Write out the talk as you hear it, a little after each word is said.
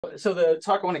So the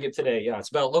talk I want to give today, it's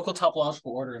about local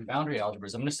topological order and boundary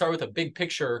algebras. I'm going to start with a big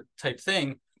picture type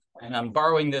thing, and I'm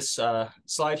borrowing this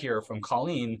slide here from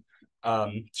Colleen.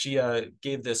 She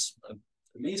gave this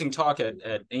amazing talk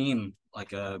at AIM,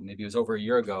 like maybe it was over a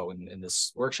year ago, in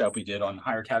this workshop we did on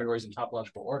higher categories in topological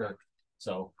order.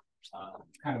 So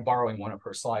kind of borrowing one of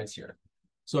her slides here.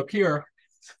 So up here,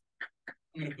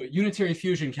 I'm going to put unitary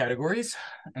fusion categories,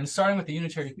 and starting with the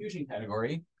unitary fusion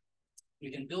category,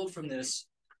 we can build from this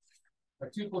a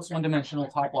 2 plus 1 dimensional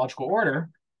topological order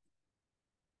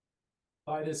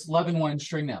by this Levin-1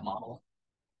 string net model.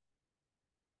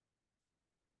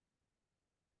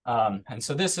 And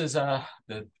so this is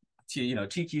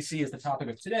TQC is the topic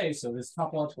of today. So this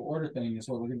topological order thing is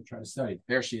what we're going to try to study.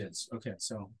 There she is. Okay,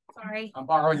 so sorry, I'm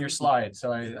borrowing your slide.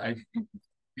 So I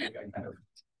kind of.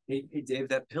 Hey, Dave,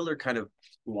 that pillar kind of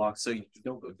blocks, so you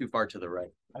don't go too far to the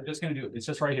right. I'm just going to do it. It's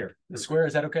just right here. The square,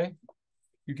 is that okay?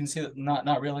 You can see it.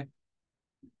 Not really.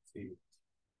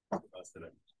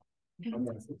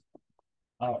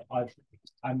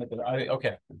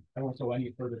 Okay. So I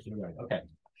need further to the right. Okay.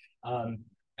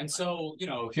 And so,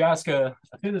 if you ask a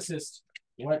physicist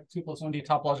what 2 plus 1D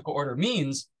topological order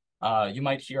means, you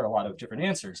might hear a lot of different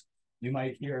answers. You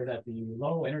might hear that the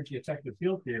low energy effective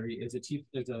field theory is a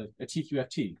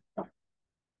TQFT.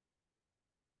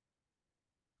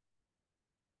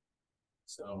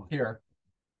 So here,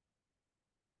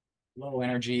 low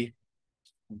energy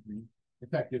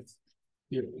effective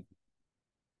theory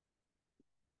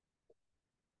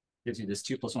gives you this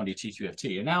 2 plus 1D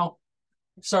TQFT. And now,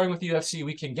 starting with the UFC,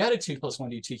 we can get a 2 plus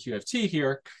 1D TQFT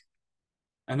here.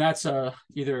 And that's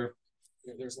either,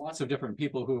 there's lots of different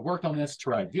people who have worked on this: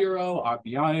 Tarad Viro,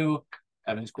 Agbianu,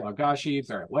 Evans Kwagashi,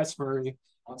 Barrett Westbury.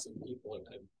 Lots of people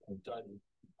have done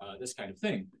this kind of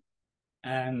thing.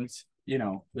 And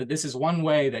this is one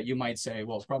way that you might say,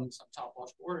 well, from some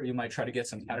topological order, you might try to get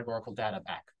some categorical data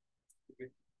back.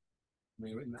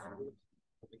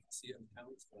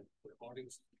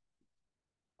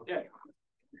 Okay.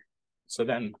 So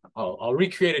then I'll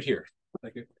recreate it here.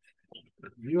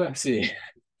 UFC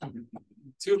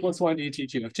 2 plus 1D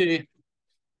TQFT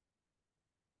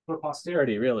for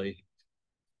posterity, really.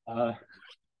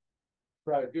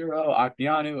 Bureau,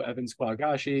 Agbianu, Evans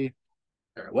Kwagashi,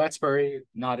 Westbury,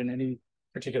 not in any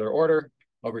particular order.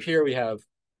 Over here we have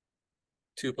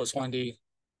 2 plus 1D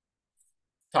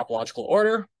topological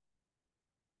order.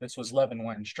 This was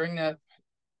Levin-1 string net.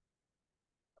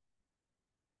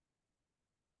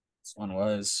 This one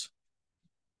was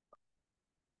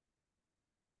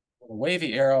a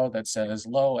wavy arrow that says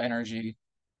low energy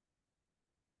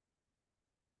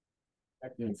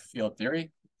effective field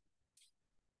theory.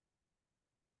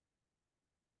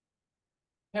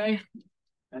 Okay.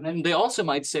 And then they also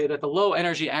might say that the low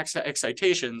energy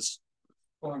excitations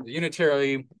form the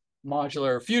unitary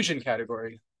modular fusion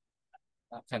category,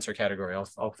 not tensor category.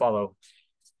 I'll follow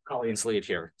Colleen's lead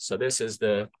here. So this is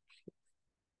the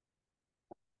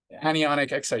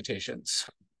anionic excitations.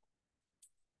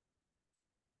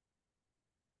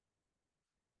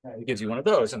 It gives you one of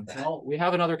those. And well, we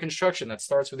have another construction that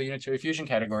starts with the unitary fusion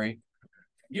category.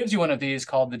 It gives you one of these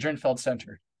called the Drinfeld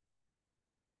center.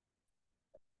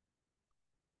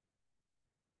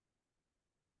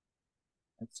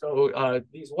 And so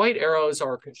these white arrows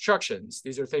are constructions.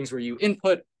 These are things where you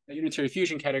input a unitary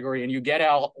fusion category and you get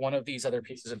out one of these other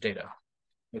pieces of data.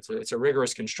 It's a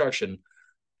rigorous construction.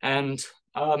 And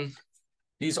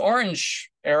these orange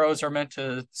arrows are meant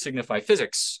to signify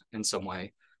physics in some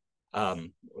way.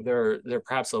 They're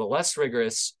perhaps a little less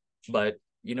rigorous, but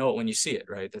you know it when you see it,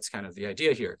 right? That's kind of the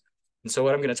idea here. And so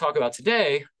what I'm going to talk about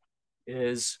today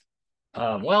is,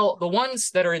 well, the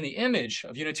ones that are in the image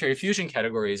of unitary fusion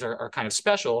categories are kind of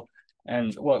special,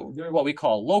 and they're what we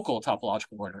call local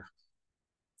topological order.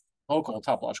 Local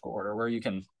topological order, where you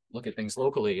can look at things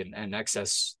locally and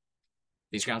access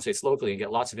these ground states locally and get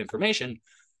lots of information.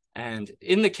 And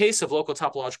in the case of local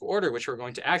topological order, which we're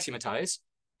going to axiomatize,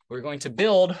 we're going to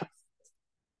build a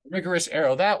rigorous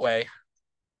arrow that way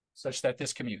such that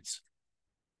this commutes.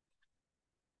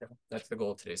 That's the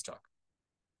goal of today's talk.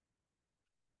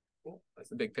 Cool. That's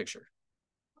the big picture.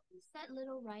 Is that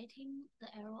little writing,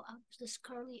 the arrow up, this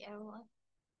curly arrow up,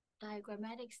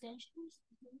 diagrammatic extensions?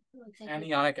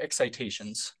 Anionic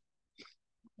excitations.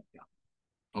 Yeah.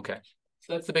 Okay.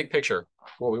 So that's the big picture,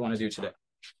 what we want to do today.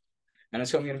 And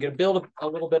so I'm going to build a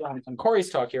little bit on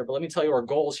Corey's talk here, but let me tell you our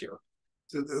goals here.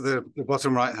 So the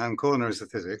bottom right-hand corner is the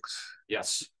physics.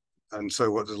 Yes. And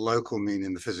so what does local mean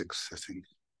in the physics setting?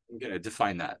 I'm going to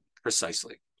define that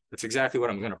precisely. That's exactly what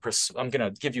I'm going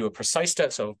to give you a precise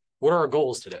step. So what are our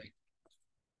goals today?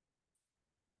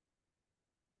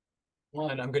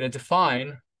 One, I'm going to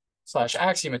define slash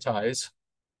axiomatize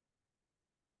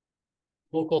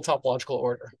local topological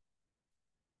order.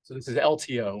 So this is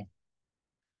LTO.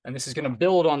 And this is going to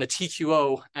build on the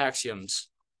TQO axioms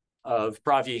of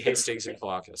Bravi, Hastings, and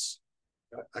Colakis.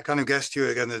 I kind of guessed you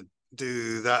were going to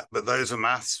do that, but those are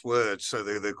maths words. So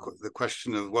the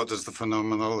question of what does the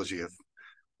phenomenology of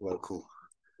local?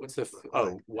 What's the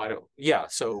why don't yeah?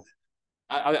 So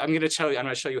I'm going to tell you. I'm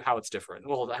going to show you how it's different.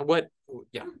 Well,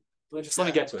 yeah. Let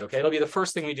me get to it. Okay, it'll be the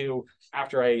first thing we do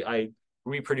after I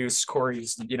reproduce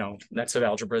Corey's nets of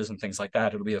algebras and things like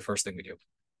that. It'll be the first thing we do.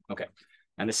 Okay,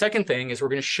 and the second thing is we're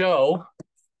going to show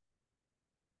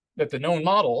that the known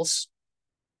models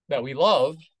that we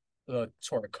love, the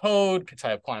toric code,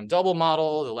 Kitaev quantum double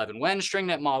model, the Levin-Wen string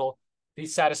net model,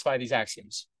 these satisfy these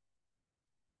axioms.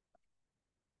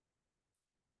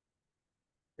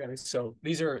 Okay, so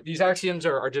these axioms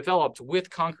are developed with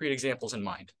concrete examples in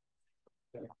mind.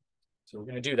 Okay. So we're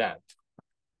going to do that.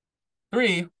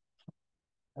 3,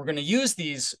 we're going to use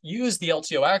the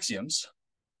LTO axioms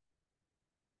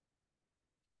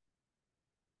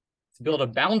to build a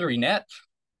boundary net.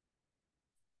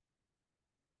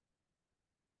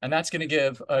 And that's going to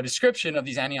give a description of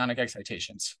these anionic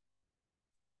excitations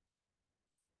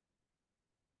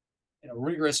in a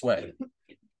rigorous way.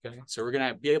 Okay, so we're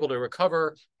going to be able to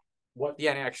recover what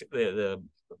the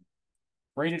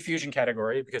braided fusion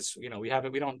category, because we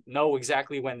don't know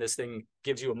exactly when this thing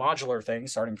gives you a modular thing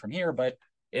starting from here, but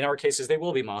in our cases they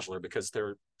will be modular because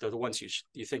they're the ones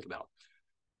you think about.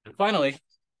 And finally,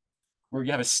 we're going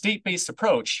to have a state-based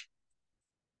approach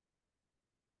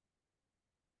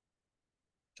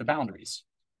to boundaries.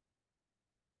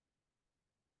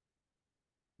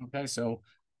 Okay, so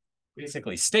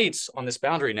basically states on this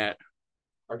boundary net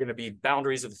are going to be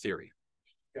boundaries of the theory.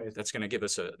 Okay, that's going to give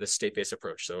us this state-based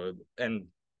approach. So, and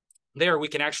there we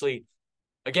can actually,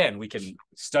 again, we can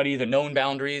study the known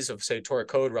boundaries of, say, toric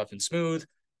code, rough and smooth,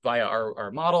 via our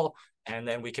model, and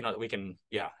then we can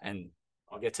and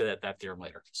I'll get to that theorem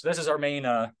later. So this is our main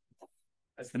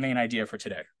that's the main idea for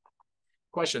today.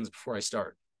 Questions before I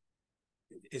start?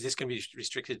 Is this going to be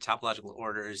restricted to topological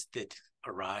orders that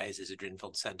arise as a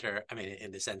Drinfeld center? I mean,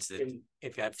 in the sense that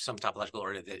if you have some topological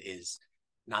order that is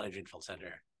not a Drinfeld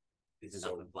center, this is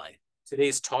not apply.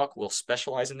 Today's talk will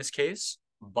specialize in this case,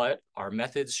 but our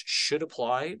methods should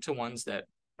apply to ones that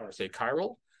are, say,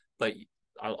 chiral, but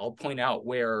I'll point out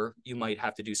where you might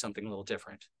have to do something a little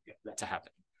different to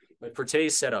happen. But for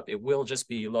today's setup, it will just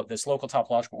be this local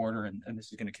topological order, and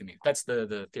this is going to commute. That's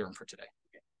the theorem for today.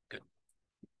 Good.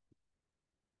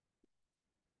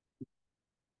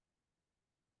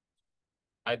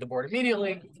 Hide the board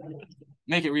immediately.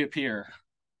 Make it reappear.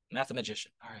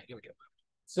 Mathematician. All right, here we go.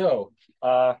 So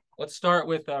let's start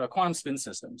with quantum spin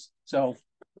systems. So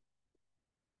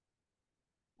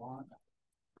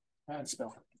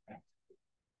spell. Okay.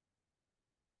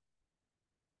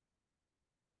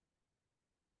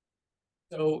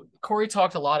 So Corey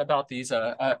talked a lot about these.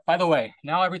 By the way,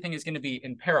 now everything is going to be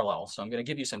in parallel. So I'm going to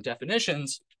give you some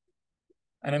definitions,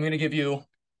 and I'm going to give you an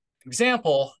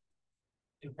example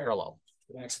in parallel.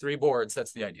 For the next 3 boards,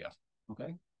 that's the idea.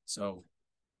 Okay. So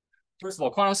first of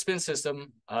all, quantum spin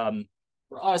system,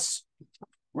 for us,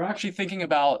 we're actually thinking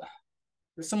about,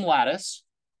 there's some lattice.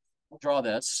 I'll draw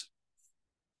this.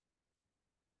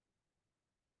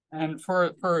 And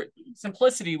for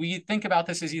simplicity, we think about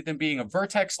this as either being a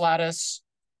vertex lattice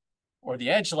or the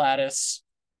edge lattice.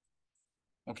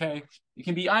 Okay, it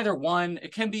can be either one.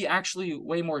 It can be actually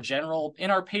way more general.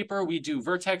 In our paper, we do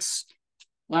vertex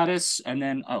lattice, and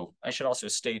then, I should also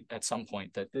state at some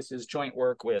point that this is joint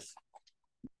work with,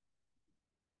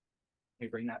 let me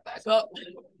bring that back up,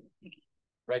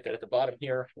 right there at the bottom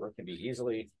here, where it can be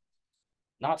easily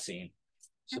not seen.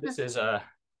 So this is a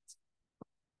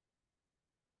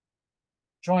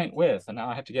joint with, and now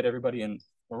I have to get everybody in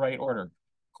the right order.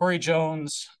 Corey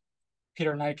Jones,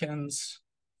 Peter Nikens,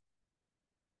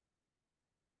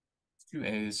 2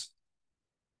 A's,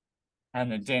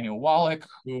 and then Daniel Wallach,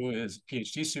 who is a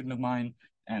PhD student of mine,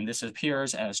 and this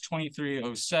appears as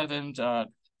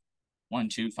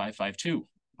 2307.12552.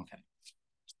 Okay,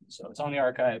 so it's on the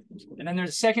archive. And then there's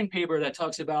a second paper that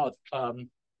talks about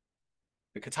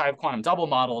the Kitaev quantum double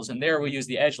models, and there we use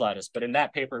the edge lattice, but in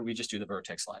that paper we just do the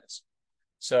vertex lattice.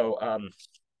 So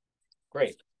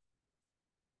great.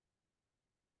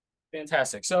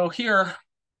 Fantastic. So here,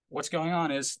 what's going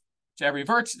on is to every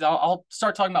vertex, I'll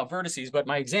start talking about vertices, but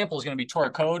my example is going to be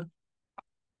toric code.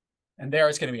 And there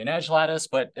it's going to be an edge lattice,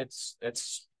 but it's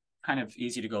kind of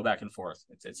easy to go back and forth.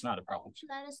 It's not a problem.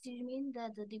 Lattice, do you mean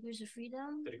that the degrees of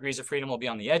freedom? The degrees of freedom will be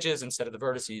on the edges instead of the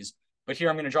vertices. But here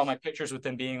I'm going to draw my pictures with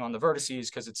them being on the vertices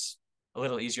because it's a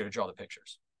little easier to draw the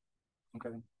pictures.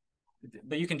 Okay.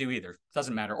 but you can do either.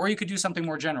 Doesn't matter. Or you could do something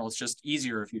more general. It's just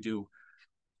easier if you do.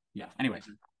 Yeah. Anyway,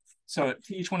 so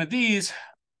to each one of these,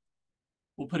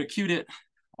 we'll put a qubit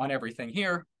on everything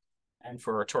here. And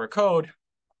for our Torah code,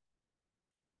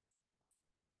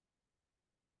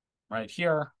 right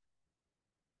here,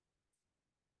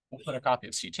 we'll put a copy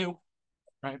of C2,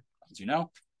 right, as you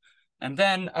know. And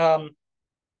then to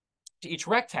each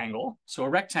rectangle, so a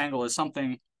rectangle is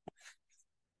something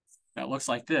that looks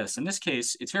like this. In this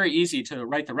case, it's very easy to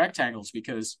write the rectangles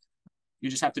because you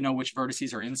just have to know which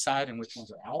vertices are inside and which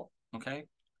ones are out, okay?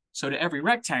 So to every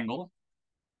rectangle,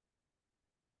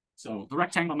 so the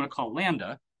rectangle I'm going to call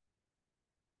lambda,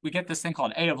 we get this thing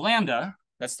called A of lambda.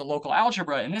 That's the local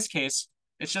algebra. In this case,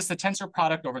 it's just the tensor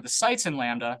product over the sites in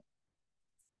lambda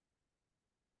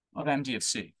of MD of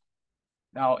C.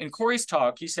 Now, in Corey's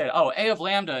talk, he said, oh, A of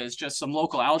lambda is just some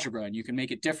local algebra, and you can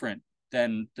make it different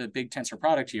than the big tensor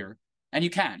product here. And you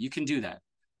can do that.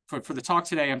 For the talk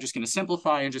today, I'm just going to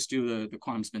simplify and just do the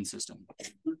quantum spin system.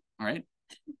 All right?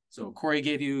 So Corey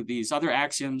gave you these other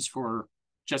axioms for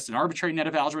just an arbitrary net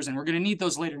of algebras, and we're going to need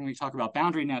those later when we talk about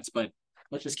boundary nets, but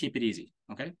let's just keep it easy,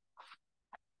 okay?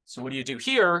 So what do you do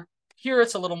here? Here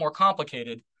it's a little more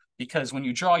complicated because when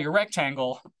you draw your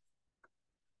rectangle,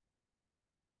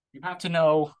 you have to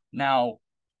know now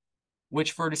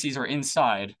which vertices are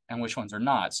inside and which ones are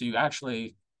not. So you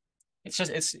actually, it's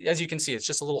as you can see, it's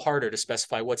just a little harder to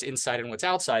specify what's inside and what's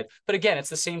outside. But again, it's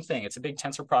the same thing. It's a big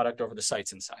tensor product over the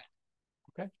sites inside.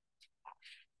 Okay,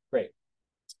 great.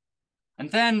 And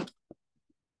then,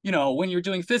 you know, when you're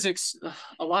doing physics,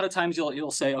 a lot of times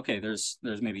you'll say, okay, there's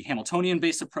maybe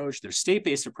Hamiltonian-based approach, there's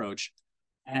state-based approach,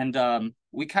 and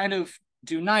we kind of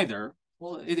do neither.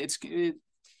 Well,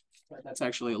 that's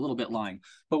actually a little bit lying.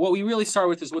 But what we really start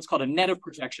with is what's called a net of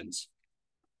projections.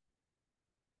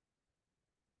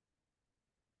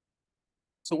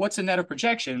 So what's a net of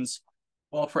projections?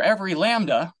 Well, for every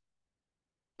lambda,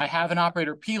 I have an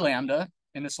operator P lambda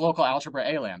in this local algebra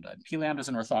A lambda. P lambda is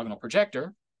an orthogonal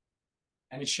projector.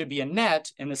 And it should be a net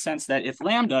in the sense that if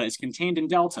lambda is contained in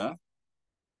delta,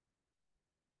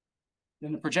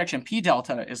 then the projection P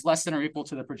delta is less than or equal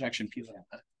to the projection P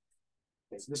lambda.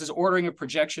 Okay, so this is ordering of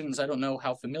projections. I don't know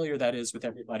how familiar that is with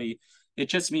everybody. It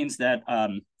just means that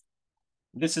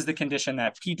this is the condition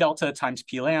that P delta times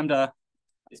P lambda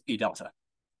is P delta.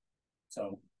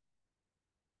 So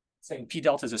saying P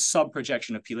delta is a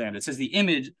sub-projection of P lambda. It says the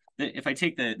image, if I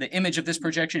take the image of this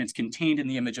projection, it's contained in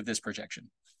the image of this projection.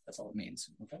 That's all it means,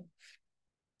 okay?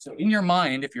 So in your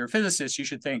mind, if you're a physicist, you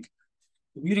should think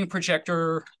commuting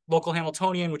projector, local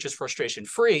Hamiltonian, which is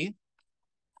frustration-free,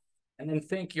 and then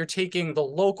think you're taking the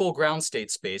local ground state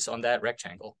space on that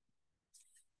rectangle.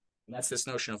 And that's this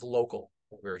notion of local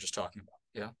that we were just talking about,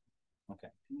 yeah? Okay.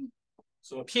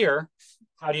 So up here,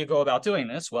 how do you go about doing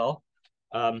this? Well,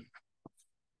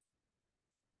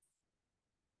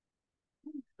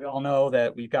 we all know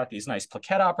that we've got these nice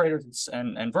plaquette operators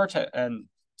and vertex and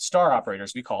star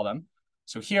operators, we call them.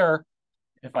 So here,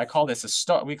 if I call this a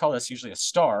star, we call this usually a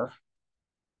star.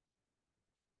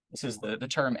 This is the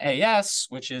term AS,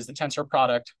 which is the tensor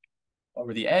product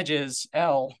over the edges,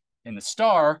 L, in the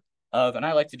star of, and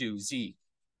I like to do Z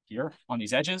here on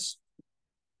these edges.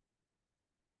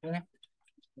 Okay.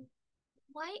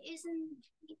 Why isn't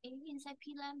A inside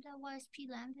P lambda? Why is P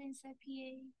lambda inside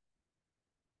PA?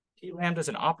 P lambda is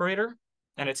an operator,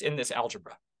 and it's in this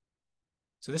algebra.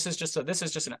 So this is just a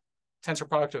tensor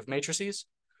product of matrices.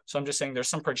 So I'm just saying there's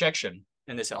some projection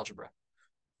in this algebra.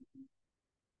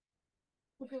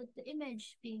 The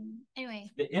image being,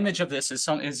 anyway. The image of this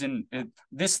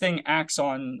this thing acts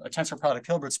on a tensor product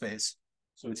Hilbert space.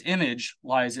 So its image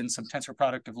lies in some tensor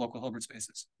product of local Hilbert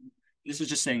spaces. This is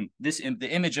just saying the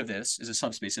image of this is a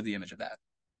subspace of the image of that.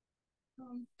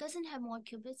 Doesn't have more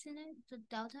qubits in it, the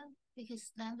delta,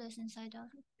 because lambda is inside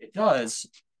delta? It does,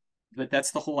 but that's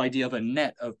the whole idea of a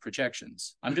net of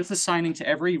projections. I'm just assigning to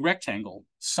every rectangle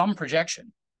some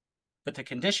projection, but the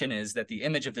condition is that the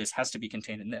image of this has to be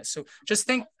contained in this. So just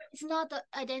think. It's not the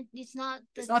identity. It's not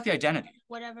the identity.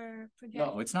 Whatever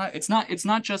projection. No, it's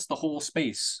not just the whole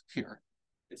space here.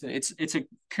 It's a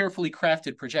carefully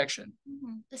crafted projection.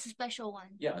 Mm-hmm. It's a special one.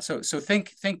 Yeah. So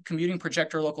think commuting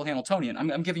projector local Hamiltonian.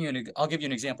 I'll give you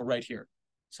an example right here.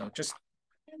 So just.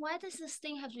 And why does this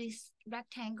thing have to be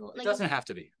rectangle? It doesn't have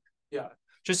to be. Yeah.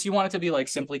 Just you want it to be like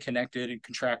simply connected and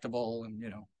contractible and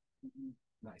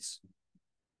nice.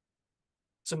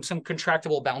 Some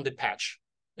contractible bounded patch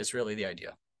is really the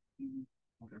idea.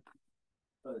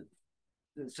 Okay.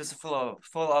 Just a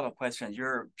follow-up question.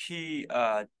 Your P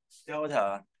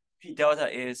delta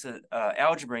is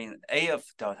algebra in A of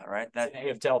delta, right? That's A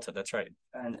of delta. That's right.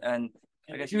 And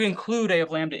I guess You include A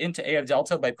of lambda into A of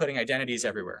delta by putting identities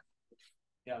everywhere.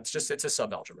 Yeah, it's a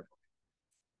subalgebra.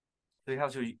 so you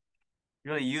have to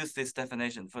really use this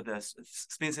definition for the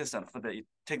spin system you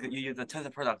use the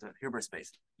tensor product of Hilbert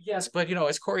space. Yes, but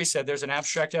as Corey said, there's an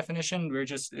abstract definition where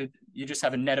you just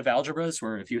have a net of algebras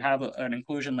where if you have an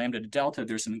inclusion lambda to delta,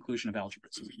 there's an inclusion of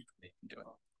algebras. So you can do it.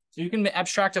 So you can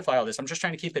abstractify all this. I'm just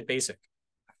trying to keep it basic.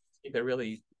 Keep it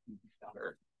really down to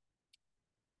earth.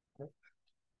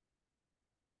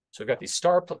 So I've got these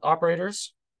star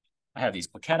operators. I have these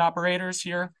plaquette operators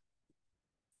here.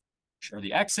 Sure,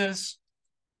 the x's.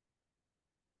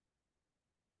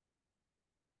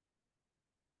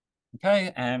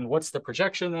 Okay, and what's the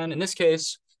projection then? In this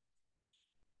case,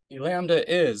 E lambda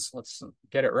is, let's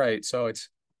get it right. So it's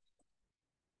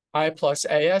I plus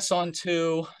AS on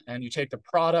 2, and you take the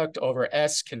product over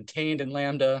S contained in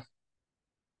lambda,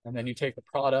 and then you take the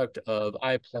product of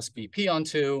I plus BP on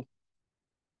 2,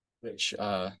 which,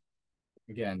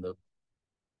 again,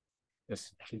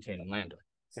 this contained in lambda.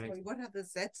 So what are the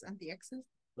Z's and the X's?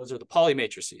 Those are the Pauli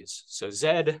matrices. So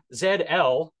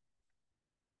ZL,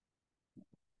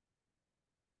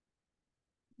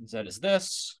 Z is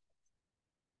this,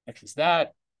 X is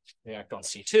that, they act on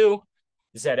C2.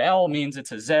 ZL means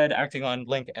it's a Z acting on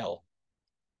link L.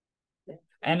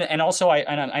 And also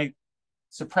I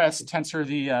suppress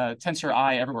tensor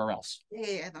I everywhere else.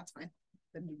 Yeah, that's fine.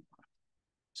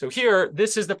 So here,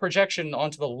 this is the projection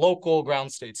onto the local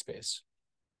ground state space.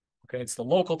 Okay, it's the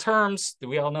local terms that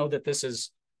we all know that this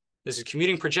is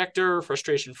commuting projector,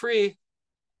 frustration free.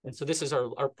 And so this is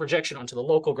our projection onto the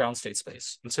local ground state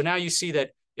space. And so now you see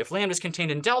that if lambda is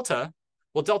contained in delta,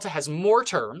 well, delta has more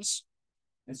terms.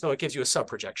 And so it gives you a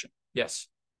sub-projection. Yes?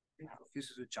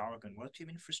 This is a jargon. What do you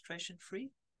mean frustration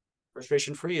free?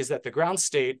 Frustration free is that the ground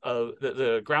state of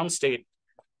the ground state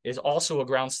is also a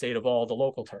ground state of all the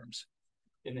local terms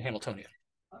in the Hamiltonian.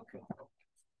 Okay.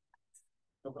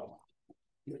 No problem.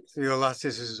 So your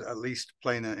lattice is at least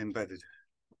planar embedded.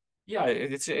 Yeah,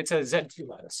 it's a Z2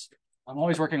 lattice. I'm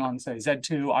always working on, say,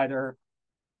 Z2 either,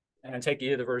 and I take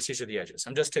either the vertices or the edges.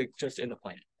 I'm just in the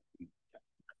plane.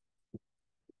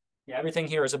 Yeah, everything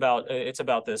here is about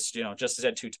this, just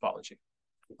Z2 topology.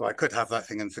 Well, I could have that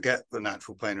thing and forget the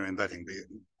natural planar embedding. But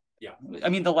yeah, I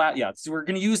mean so we're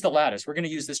going to use the lattice. We're going to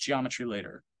use this geometry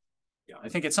later. Yeah, I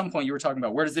think at some point you were talking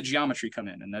about where does the geometry come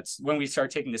in, and that's when we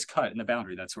start taking this cut in the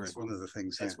boundary. That's one of the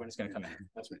things. That's when it's going to come in.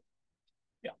 That's right.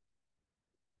 Yeah.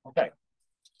 Okay.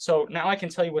 So now I can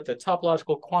tell you what the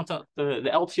topological quantum, the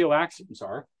LTO axioms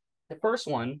are. The first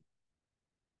one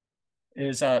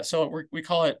is we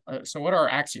call it. So what are our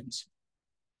axioms?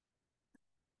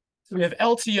 So we have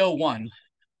LTO1,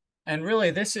 and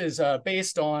really this is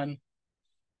based on.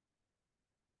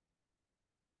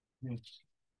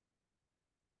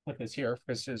 Put this here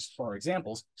because this is for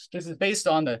examples. This is based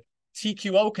on the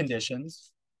TQO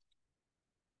conditions.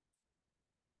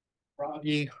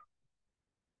 Ravi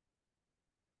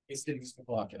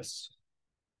Blockus.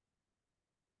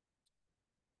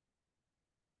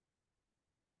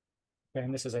 Okay,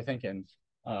 and this is, I think, in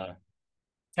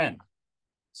 10.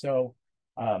 So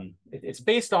it's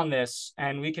based on this,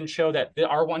 and we can show that the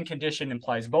R1 condition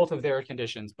implies both of their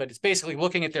conditions, but it's basically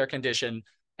looking at their condition,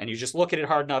 and you just look at it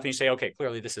hard enough, and you say, okay,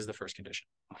 clearly this is the first condition.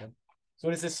 Okay. So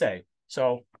what does this say?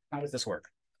 So how does this work?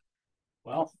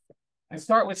 Well, I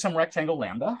start with some rectangle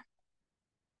lambda,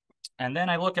 and then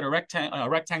I look at a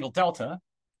rectangle delta,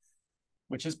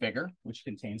 which is bigger, which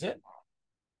contains it.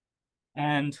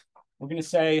 And we're going to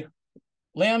say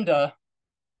lambda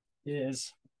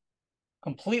is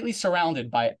completely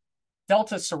surrounded by,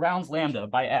 delta surrounds lambda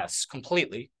by S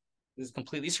completely. This is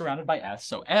completely surrounded by S.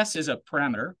 So S is a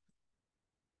parameter.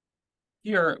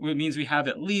 Here, it means we have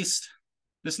at least,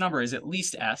 this number is at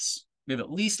least S. We have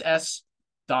at least S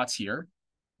dots here,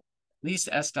 at least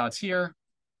S dots here,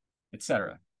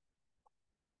 etc.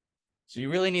 So you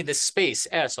really need this space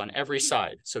S on every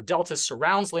side. So delta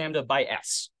surrounds lambda by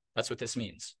S. That's what this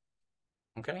means.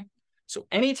 Okay? So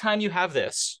anytime you have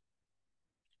this,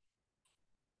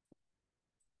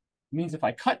 it means if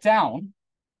I cut down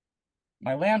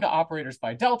my lambda operators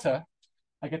by delta,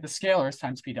 I get the scalars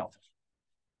times P delta.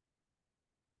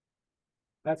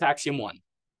 That's axiom 1.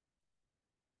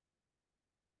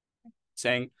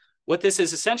 Saying what this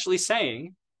is essentially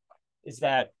saying is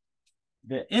that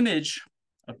the image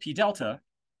of P delta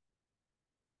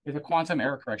is a quantum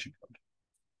error correction code.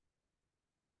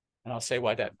 And I'll say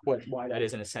why that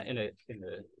is in just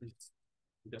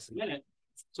a minute.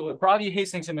 So what Bravi,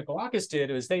 Hastings, and Mikolakis did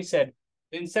is they said,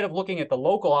 instead of looking at the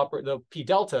local the P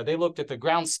delta, they looked at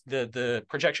the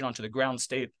projection onto the ground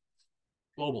state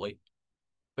globally.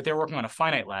 But they're working on a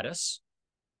finite lattice.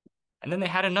 And then they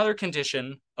had another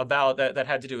condition about that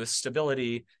had to do with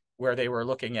stability, where they were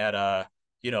looking at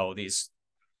these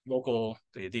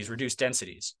these reduced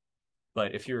densities.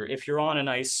 But if you're on a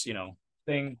nice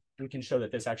thing, we can show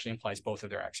that this actually implies both of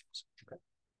their axioms. Okay.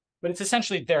 But it's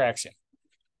essentially their axiom.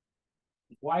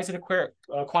 Why is it a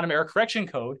quantum error correction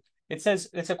code? It says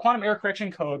it's a quantum error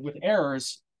correction code with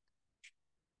errors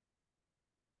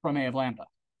from A of lambda.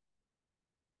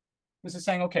 This is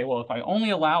saying, okay, well,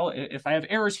 if I have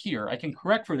errors here, I can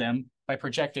correct for them by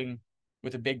projecting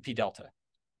with a big P delta.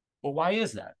 Well, why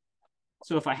is that?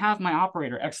 So if I have my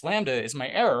operator X lambda is my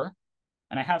error,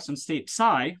 and I have some state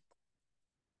psi,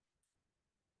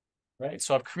 right?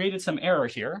 So I've created some error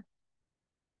here.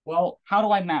 Well, how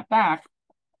do I map back?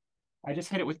 I just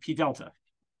hit it with P delta.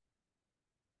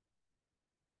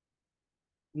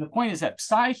 And the point is that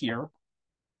psi here,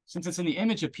 since it's in the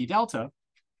image of P delta,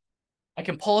 I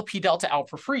can pull a P delta out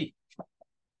for free.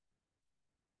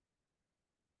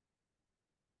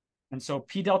 And so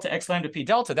P delta X lambda P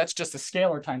delta, that's just a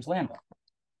scalar times lambda.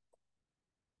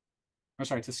 Or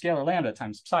sorry, it's a scalar lambda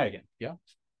times psi again, yeah?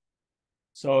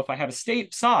 So if I have a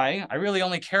state psi, I really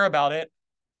only care about it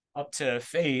up to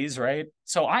phase, right?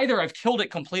 So either I've killed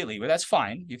it completely, but that's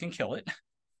fine. You can kill it,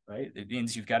 right? It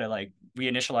means you've got to like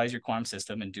reinitialize your quantum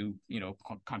system and do,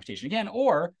 computation again,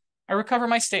 or I recover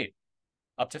my state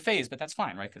up to phase, but that's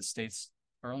fine, right? Because states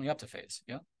are only up to phase,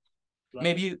 yeah?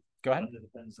 Maybe go ahead. Lambda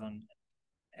depends on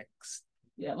X.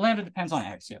 Yeah, lambda depends on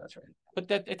X, yeah, that's right. But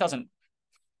it doesn't,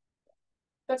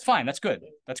 that's fine, that's good,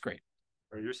 that's great.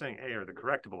 Or you're saying A are the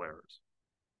correctable errors.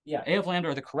 Yeah, A of lambda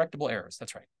are the correctable errors,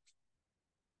 that's right.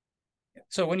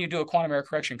 So when you do a quantum error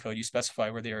correction code, you specify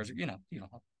where the errors are, yeah.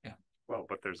 Well,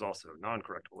 but there's also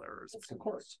non-correctable errors. Of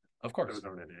course. Those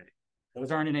aren't in A.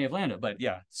 Those aren't in A of lambda, but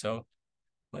yeah,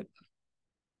 but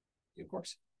of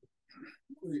course.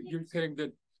 You're saying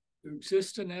that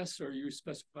exists in S, or you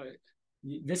specify it?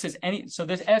 This is so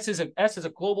this S is a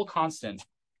global constant.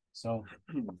 So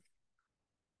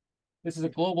this is a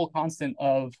global constant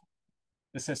of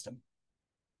the system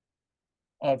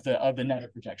of the net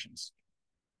of projections.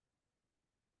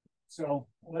 So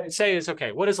what I say is,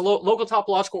 okay, what does a local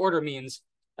topological order means?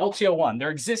 LTO1, there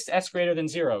exists S greater than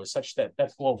 0 such that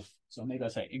that's global. So maybe I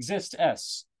say exists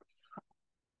S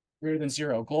greater than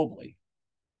 0 globally,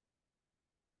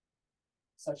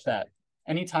 such that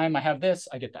anytime I have this,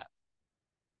 I get that.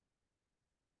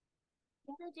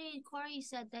 The other day, Corey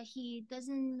said that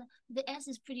the S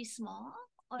is pretty small.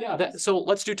 Yeah, so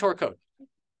let's do Tor code.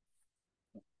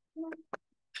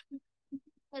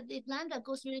 But if lambda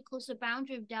goes really close to the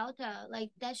boundary of delta, like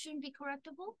that shouldn't be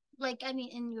correctable. Like, I mean,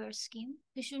 in your scheme,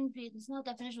 it shouldn't be, it's not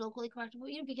definition locally correctable,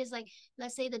 because like,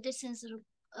 let's say the distance is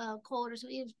code, or so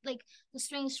if like the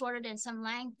string is shorter than some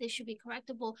length, they should be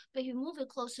correctable. But if you move it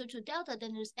closer to delta,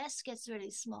 then this S gets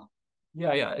really small.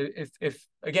 Yeah. If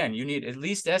again, you need at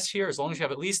least S here, as long as you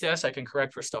have at least S, I can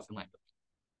correct for stuff in lambda.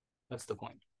 That's the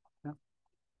point. Yeah.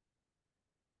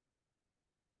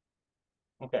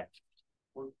 Okay.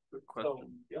 Good question. So,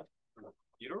 yeah.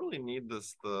 You don't really need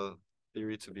the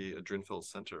theory to be a Drinfeld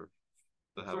center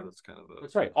to have this kind of a...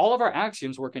 That's right. All of our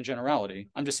axioms work in generality.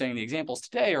 I'm just saying the examples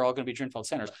today are all going to be Drinfeld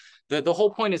centers. The whole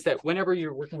point is that whenever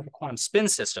you're working with a quantum spin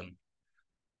system,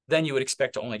 then you would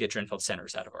expect to only get Drinfeld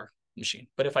centers out of our machine.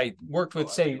 But if I worked with,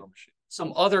 say,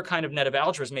 some other kind of net of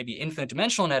algebras, maybe infinite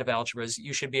dimensional net of algebras,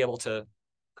 you should be able to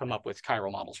come up with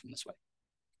chiral models from this way.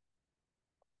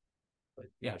 But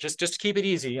yeah, just to keep it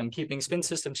easy, I'm keeping spin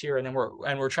systems here, and then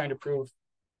we're trying to prove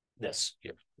this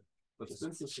here. But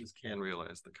spin systems can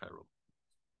realize the chiral,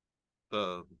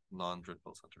 the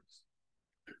non-Drinfeld centers.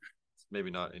 Maybe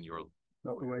not in your.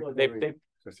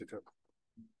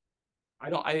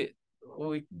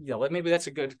 Maybe that's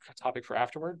a good topic for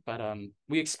afterward. But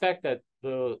we expect that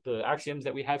the axioms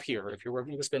that we have here, if you're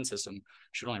working with a spin system,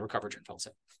 should only recover Drinfeld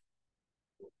set.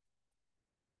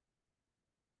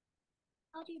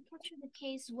 How do you picture the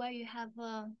case where you have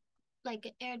like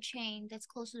an air chain that's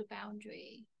close to the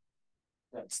boundary?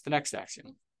 That's the next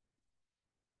axiom.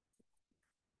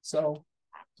 So,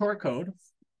 Tor code.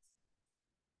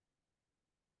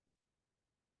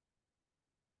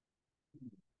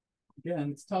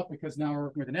 Again, it's tough because now we're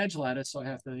working with an edge lattice, so I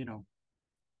have to, do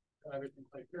everything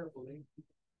quite carefully.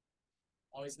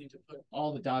 Always need to put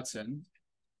all the dots in.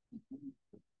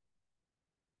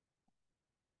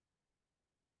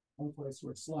 One place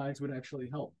where slides would actually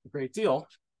help a great deal.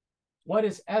 What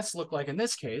does S look like in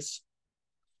this case?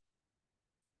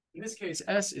 In this case,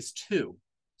 S is 2.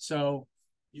 So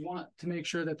you want to make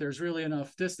sure that there's really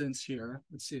enough distance here.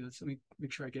 Let's see, let me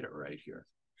make sure I get it right here.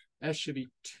 S should be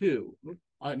 2.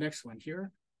 Next one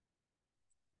here.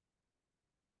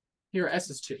 Here, S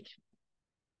is 2.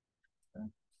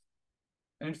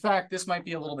 And in fact, this might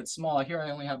be a little bit small. Here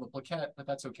I only have a plaquette, but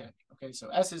that's okay. Okay, so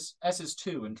S is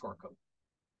 2 in torque code.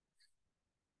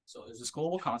 So there's this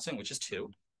global constant, which is 2.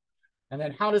 And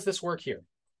then how does this work here?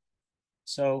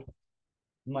 So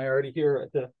am I already here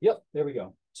at the, yep, there we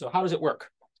go. So how does it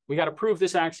work? We got to prove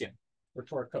this axiom for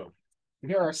torque code.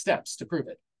 Here are steps to prove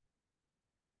it.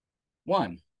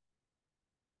 1,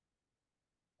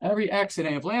 every x in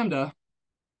A of lambda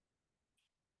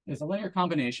is a linear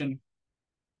combination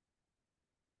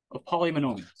of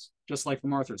polynomials, just like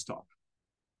from Arthur's talk.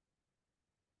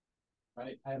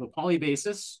 Right? I have a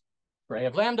polybasis for A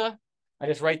of lambda. I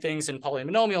just write things in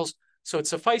polynomials, so it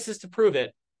suffices to prove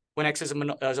it when x is a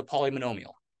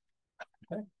polynomial.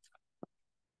 Okay.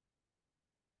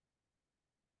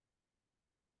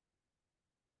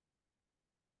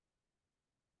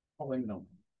 Polynomial.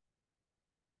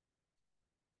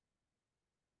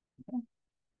 Okay.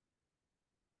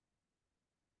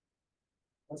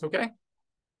 That's okay?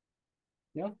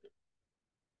 Yeah.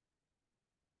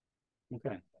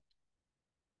 Okay.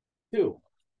 2.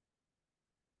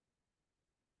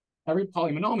 Every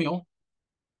polynomial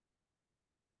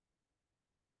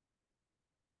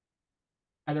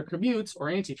either commutes or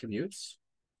anti-commutes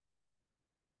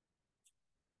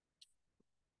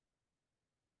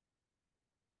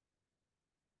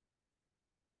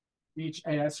each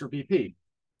AS or BP.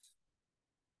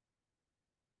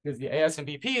 Because the AS and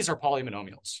BPs are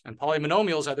polynomials, and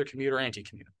polynomials either commute or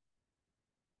anti-commute.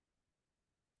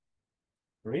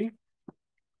 3.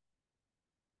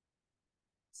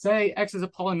 Say x is a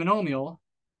polynomial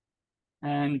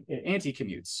and it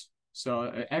anti-commutes.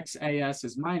 So XAS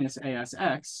is minus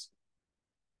ASX.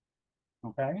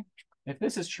 Okay. If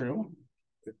this is true,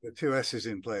 the 2 S's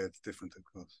in play are different, of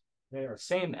course. they are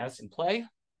same S in play.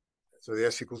 So the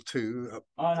S equals 2.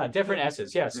 Oh, no, different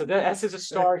S's. Yeah. So the S is a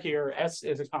star here. S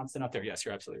is a constant up there. Yes,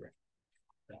 you're absolutely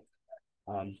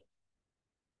right.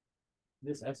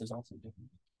 This S is also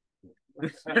different.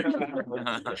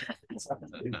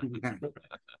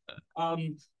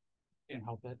 Can't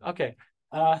help it. Okay.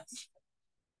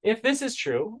 If this is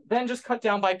true, then just cut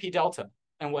down by P delta.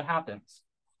 And what happens?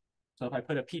 So if I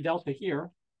put a P delta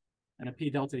here, and a P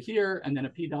delta here, and then a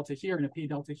P delta here, and a P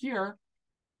delta here,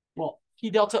 well, P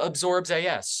delta absorbs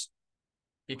AS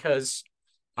because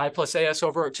I plus AS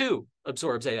over 2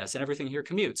 absorbs AS, and everything here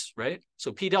commutes, right?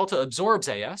 So P delta absorbs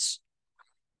AS.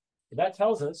 That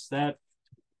tells us that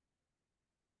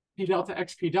P delta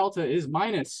x P delta is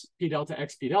minus P delta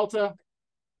x P delta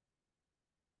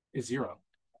is 0.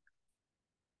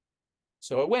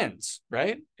 So it wins,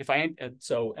 right?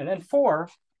 And then 4,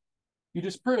 you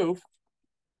just prove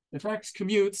if x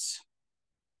commutes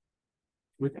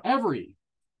with every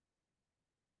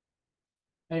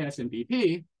AS and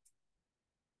BP,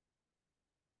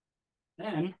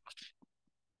 then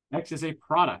x is a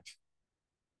product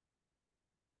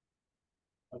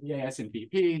of the AS and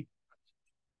BP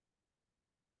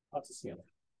up to scalar.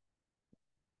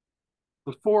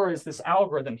 The 4 is this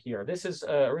algorithm here. This is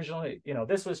originally,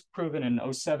 this was proven in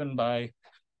 07 by, let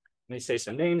me say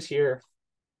some names here,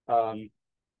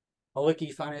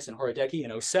 Halicki, Finus, and Horodecki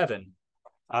in 07.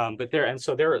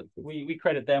 We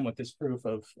credit them with this proof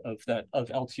of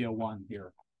LTO1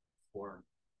 here for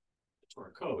the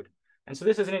Torah code. And so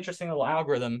this is an interesting little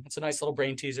algorithm. It's a nice little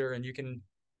brain teaser, and you can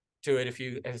do it if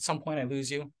at some point I lose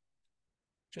you.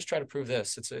 Just try to prove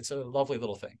this. It's a lovely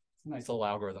little thing. It's a nice little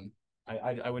algorithm.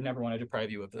 I would never want to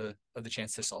deprive you of the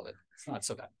chance to solve it. It's not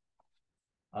so bad.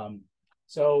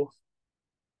 So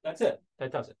that's it.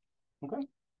 That does it. Okay.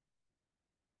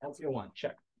 LTO1,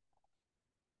 check.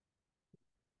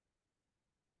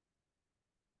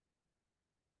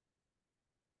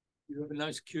 You have a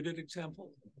nice qubit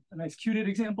example? A nice qubit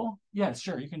example? Yes,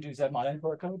 sure. You can do Z mod N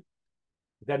Torah code.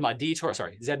 Z mod D Torah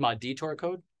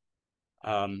code.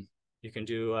 You can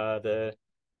do the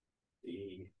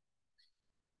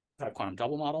quantum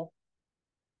double model.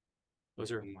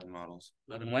 Those are models.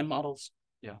 11 Wen models.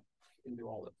 Yeah, you can do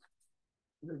all of them.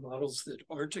 There are models that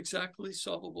aren't exactly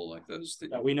solvable like those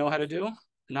that we know how to do.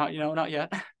 Not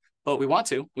yet, but we want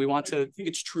to. I think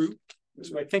it's true.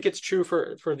 So I think it's true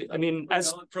for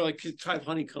as for like type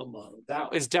honeycomb model.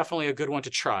 That is definitely a good one to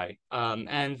try.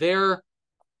 And there,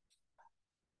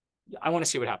 I want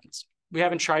to see what happens. We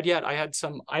haven't tried yet. I had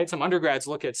some undergrads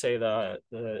look at, say, the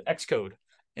Xcode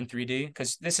in 3D,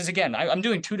 because this is, again, I'm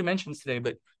doing 2 dimensions today,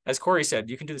 but as Corey said,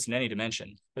 you can do this in any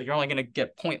dimension, but you're only going to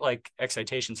get point-like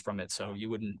excitations from it, so you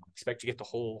wouldn't expect to get the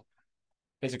whole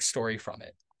physics story from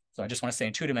it. So I just want to say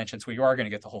in 2 dimensions where you are going to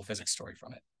get the whole physics story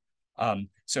from it.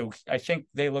 So I think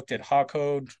they looked at Ha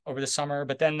code over the summer,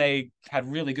 but then they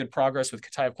had really good progress with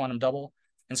Kataev quantum double,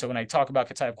 And so when I talk about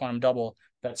Kitaev quantum double,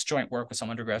 that's joint work with some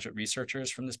undergraduate researchers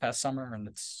from this past summer. And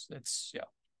it's yeah.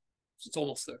 It's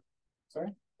almost there.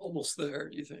 Sorry? Almost there,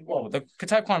 you think? Well, the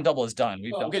Kitaev quantum double is done.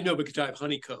 We've done. Okay, no, but Kitaev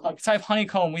honeycomb. Kitaev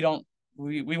honeycomb,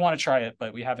 we want to try it,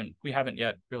 but we haven't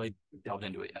yet really delved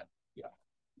into it yet. Yeah.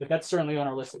 But that's certainly on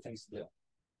our list of things to do.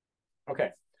 Okay.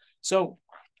 So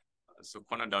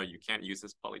quantum double, you can't use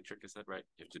this poly trick, is that right?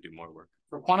 You have to do more work.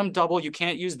 For quantum double, you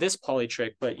can't use this poly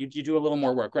trick, but you do a little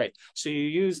more work, right? So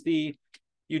you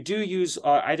do use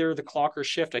either the clock or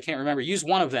shift. I can't remember. Use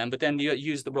one of them, but then you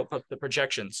use the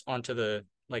projections onto the,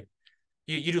 like,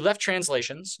 you do left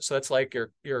translations. So that's like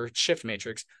your shift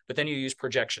matrix, but then you use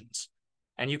projections.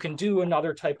 And you can do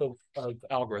another type of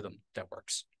algorithm that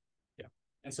works. Yeah.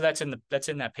 And so that's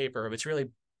in that paper. It's really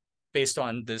based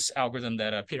on this algorithm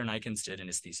that Peter Nikens did in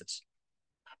his thesis.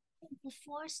 The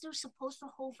 4 is still supposed to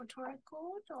hold for toric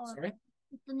code, or sorry?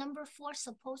 The number 4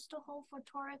 supposed to hold for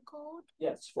toric code?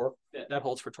 Yes, that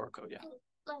holds for toric code, yeah.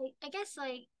 Like, I guess,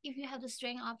 like, if you have the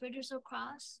string operators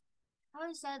across, how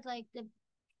is that, like, the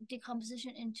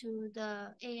decomposition into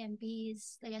the A and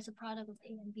B's, like, as a product of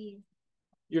A and B?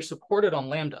 You're supported on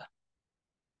lambda.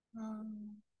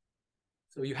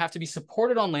 So you have to be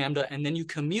supported on lambda, and then you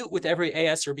commute with every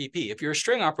AS or BP. If you're a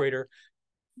string operator,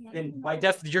 then by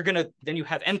def, then you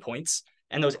have endpoints,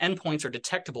 and those endpoints are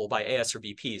detectable by AS or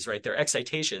BPs, right? They're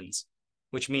excitations,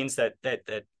 which means that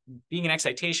being an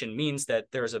excitation means that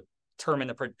there's a term in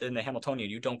the Hamiltonian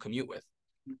you don't commute with.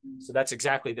 So that's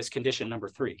exactly this condition number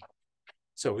 3.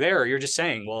 So there, you're just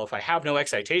saying, well, if I have no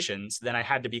excitations, then I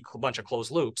had to be a bunch of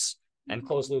closed loops, and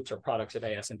closed loops are products of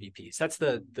AS and BPs. That's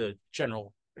the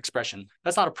general expression.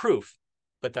 That's not a proof,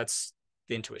 but that's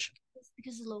the intuition. It's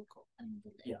because it's local.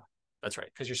 Yeah, that's right.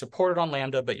 Because you're supported on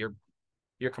lambda, but you're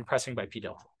compressing by P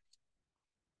delta.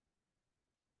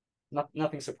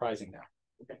 Nothing surprising there.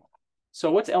 Okay.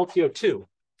 So what's LTO2?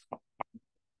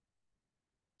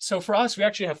 So for us, we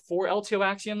actually have 4 LTO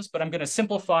axioms, but I'm going to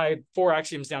simplify 4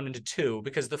 axioms down into 2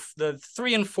 because the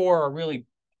 3 and 4 are really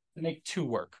make 2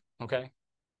 work. Okay.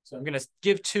 So I'm going to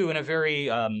give 2 in a very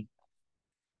I'm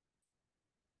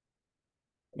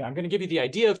going to give you the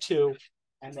idea of 2,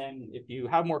 and then if you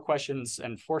have more questions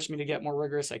and force me to get more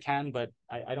rigorous, I can, but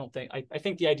I don't think, I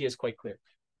think the idea is quite clear.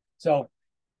 So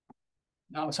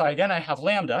now, so again, I have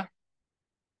lambda,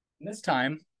 and this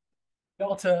time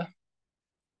delta,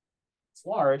 it's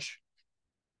large,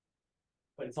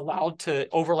 but it's allowed to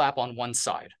overlap on one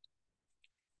side.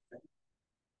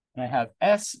 And I have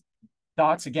S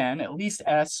dots again, at least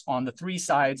S on the 3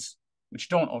 sides which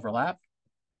don't overlap.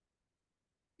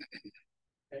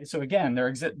 Okay, so again, there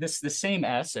exists the same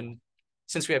S, and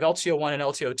since we have LTO1 and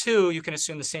LTO2, you can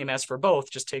assume the same S for both,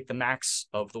 just take the max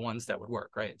of the ones that would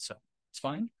work, right? So it's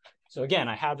fine. So again,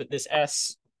 I have this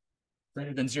S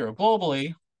greater than 0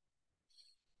 globally,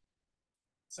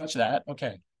 such that,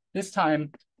 okay, this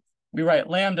time we write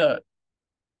lambda,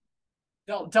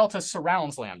 delta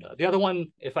surrounds lambda. The other one,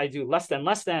 if I do less than,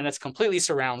 that's completely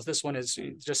surrounds. This one is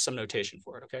just some notation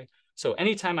for it, okay? So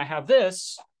anytime I have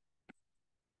this,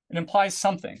 it implies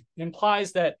something. It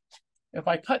implies that if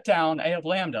I cut down A of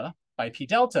lambda by P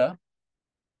delta,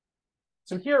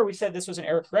 so here we said this was an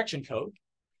error correction code.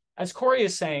 As Corey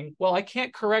is saying, well, I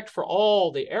can't correct for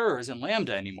all the errors in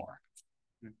lambda anymore.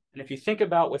 And if you think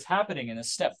about what's happening in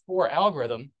this step 4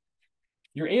 algorithm,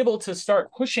 you're able to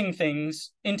start pushing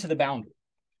things into the boundary.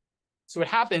 So what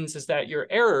happens is that your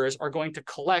errors are going to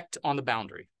collect on the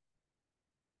boundary.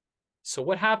 So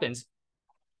what happens?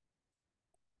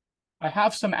 I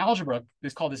have some algebra,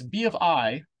 it's called this B of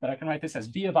I, but I can write this as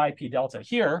B of I P delta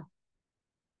here.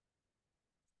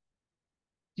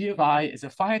 B of I is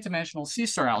a finite dimensional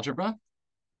C-star algebra.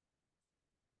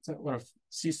 So what a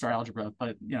C-star algebra,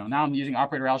 but now I'm using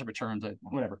operator algebra terms,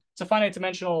 whatever. It's a finite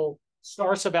dimensional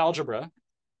star subalgebra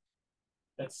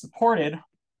that's supported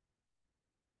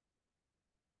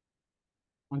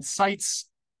on sites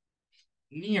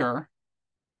near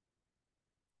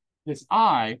this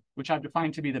I, which I've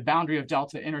defined to be the boundary of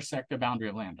delta intersect the boundary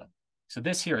of lambda. So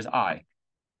this here is I.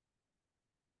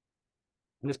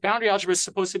 And this boundary algebra is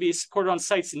supposed to be supported on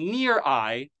sites near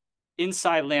I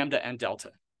inside lambda and delta.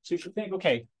 So you should think,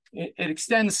 okay, it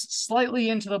extends slightly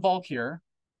into the bulk here,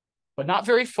 but not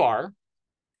very far.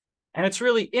 And it's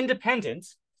really independent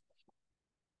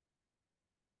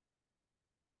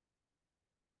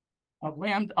of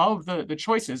lambda, of the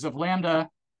choices of lambda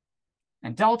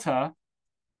and delta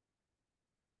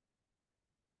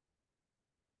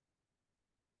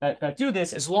that do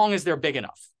this as long as they're big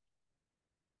enough.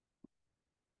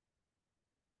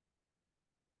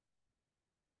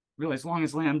 Really, as long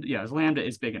as lambda, as lambda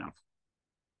is big enough.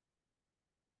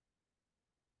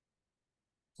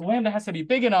 So lambda has to be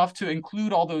big enough to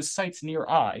include all those sites near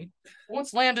I.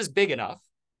 Once lambda is big enough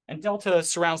and delta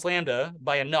surrounds lambda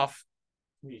by enough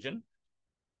region,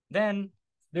 then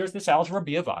there's this algebra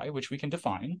B of I, which we can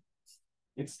define.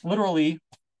 It's literally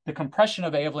the compression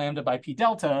of A of lambda by P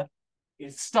delta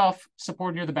is stuff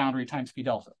supported near the boundary times P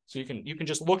delta. So you can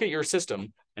just look at your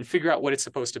system and figure out what it's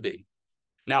supposed to be.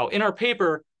 Now, in our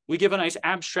paper, we give a nice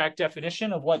abstract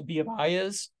definition of what B of I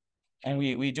is, and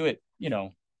we do it,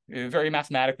 very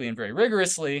mathematically and very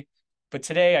rigorously. But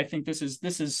today, I think this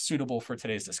is suitable for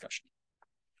today's discussion.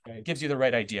 Okay? It gives you the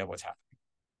right idea of what's happening.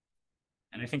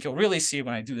 And I think you'll really see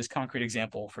when I do this concrete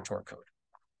example for toric code.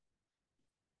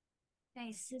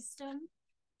 Okay, system,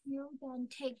 you then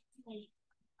take like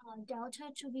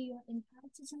delta to be your entire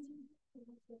system.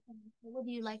 What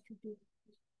do you like to do?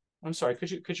 I'm sorry,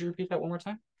 could you repeat that one more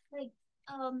time? Like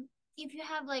if you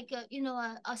have like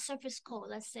a surface code,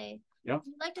 let's say, yeah,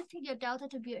 you like to take your delta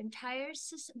to be your entire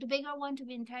system, the bigger one to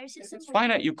be entire system. It's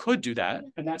finite, you could do that,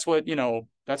 and that's what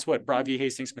Bradby,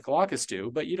 Hastings, Mikolakis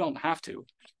do, but you don't have to,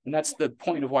 and that's the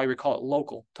point of why we call it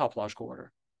local topological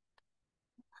order.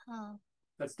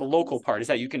 That's the local part, is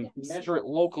that you can measure it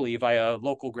locally via a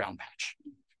local ground patch.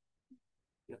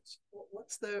 Yes.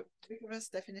 What's the rigorous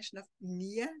definition of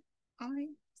near I?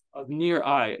 Of near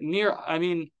I. Near, I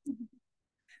mean,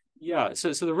 yeah,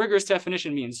 so the rigorous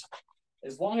definition means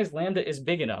as long as lambda is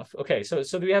big enough. Okay, so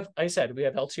we have, I said, we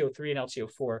have LTO3 and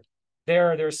LTO4.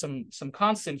 There's some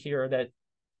constant here that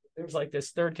there's like this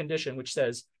third condition, which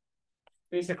says,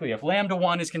 basically, if lambda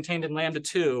 1 is contained in lambda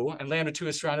 2, and lambda 2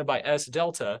 is surrounded by S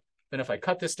delta, then if I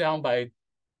cut this down by, if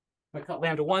I cut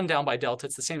lambda 1 down by delta,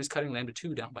 it's the same as cutting lambda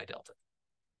 2 down by delta.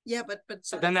 Yeah, but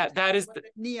so then that is what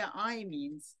near I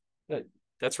means.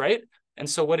 That's right. And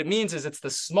so what it means is it's the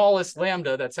smallest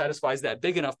lambda that satisfies that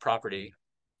big enough property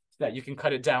that you can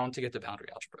cut it down to get the boundary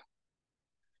algebra.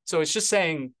 So it's just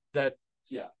saying that,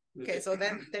 yeah. Okay, so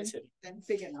then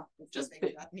big enough. Just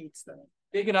big, that needs the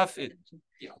big enough.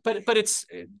 But it's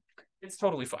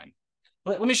totally fine.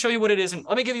 Let me show you what it is, and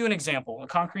let me give you an example, a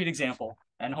concrete example,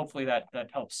 and hopefully that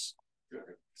helps.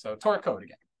 So toric code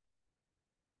again.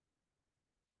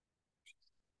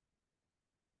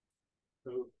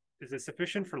 So is it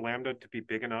sufficient for lambda to be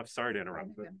big enough? Sorry to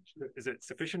interrupt, but is it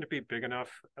sufficient to be big enough,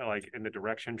 like in the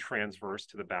direction transverse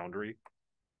to the boundary?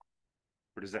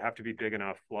 Or does it have to be big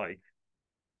enough, like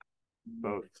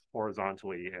both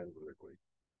horizontally and vertically?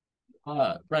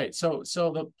 Right. So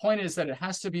the point is that it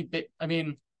has to be big. I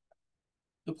mean,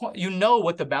 the point,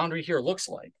 what the boundary here looks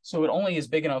like. So it only is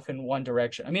big enough in one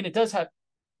direction. I mean, it does have,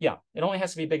 yeah, it only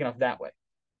has to be big enough that way.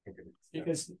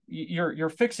 Because you're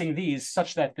fixing these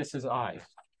such that this is I.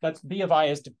 That's B of I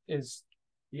is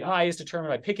the I is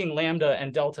determined by picking lambda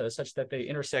and delta such that they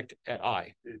intersect at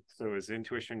I. So is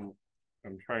intuition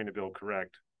I'm trying to build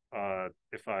correct?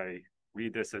 If I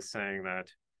read this as saying that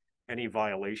any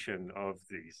violation of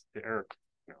the error,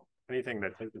 anything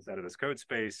that takes us out of this code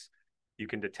space, you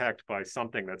can detect by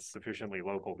something that's sufficiently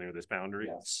local near this boundary.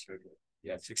 Yes. Okay.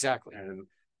 Yes, exactly. And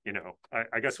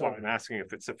I guess what I'm asking,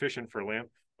 if it's sufficient for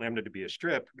lambda to be a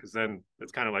strip, because then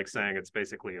it's kind of like saying it's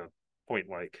basically a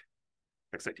point-like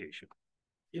excitation.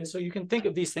 Yeah, so you can think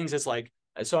of these things as like,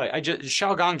 so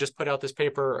Xiaogang just put out this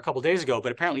paper a couple of days ago,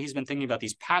 but apparently he's been thinking about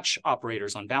these patch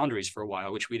operators on boundaries for a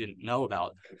while, which we didn't know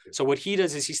about. So what he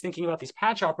does is he's thinking about these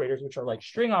patch operators, which are like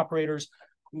string operators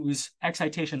whose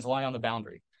excitations lie on the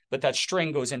boundary, but that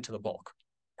string goes into the bulk.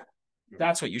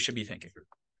 That's what you should be thinking.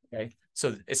 Okay,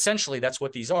 so essentially that's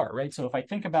what these are, right? So if I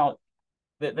think about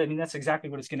that, I mean, that's exactly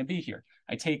what it's going to be here.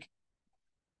 I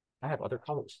have other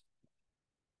colors.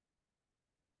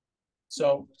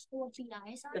 So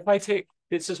if I take,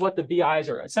 this is what the BIs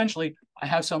are. Essentially, I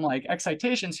have some like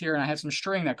excitations here and I have some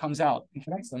string that comes out and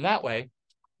connects them that way.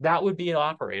 That would be an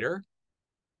operator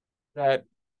that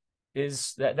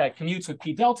commutes with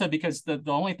P delta, because the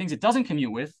only things it doesn't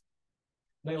commute with,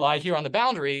 they lie here on the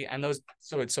boundary, and those,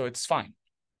 so it's fine.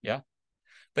 Yeah.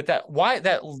 But that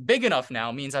big enough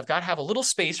now means I've got to have a little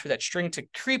space for that string to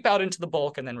creep out into the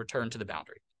bulk and then return to the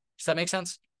boundary. Does that make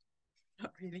sense?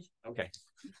 Not really. Okay.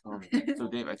 So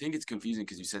Dave, I think it's confusing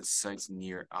because you said sites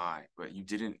near I, but you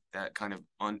didn't, that kind of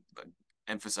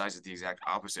emphasizes the exact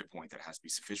opposite point, that it has to be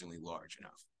sufficiently large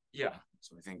enough. Yeah.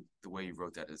 So I think the way you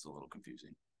wrote that is a little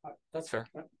confusing. That's fair.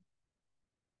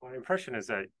 My impression is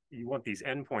that you want these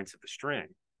endpoints of the string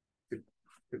to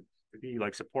be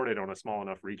like supported on a small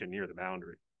enough region near the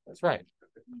boundary. That's right.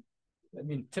 I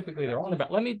mean, typically they're on the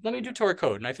boundary. Let me do toric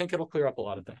code, and I think it'll clear up a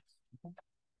lot of things.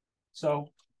 So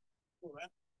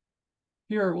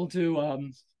here we'll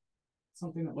do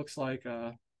something that looks like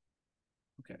okay.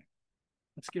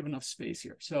 Let's give enough space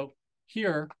here. So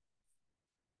here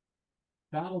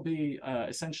that'll be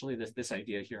essentially this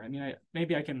idea here. I mean,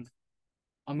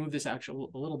 I'll move this actual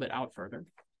a little bit out further.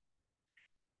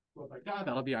 Like that,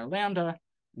 that'll be our lambda.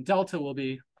 And delta will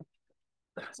be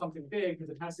something big because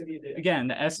it has to be, again,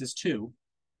 the S is 2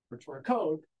 for our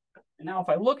code. And now if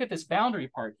I look at this boundary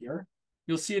part here,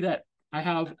 you'll see that I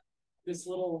have this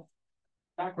little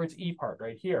backwards E part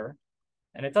right here.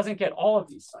 And it doesn't get all of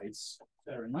these sites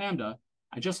that are in lambda.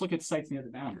 I just look at sites near the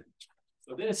boundary.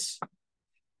 So this,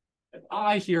 if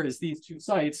I here is these 2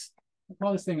 sites, I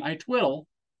call this thing I twiddle,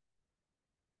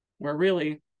 where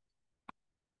really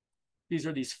these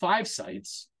are these 5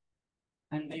 sites,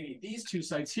 and maybe these 2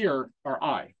 sites here are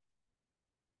I.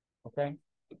 Okay.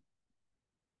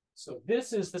 So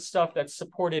this is the stuff that's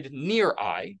supported near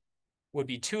I, would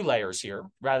be 2 layers here,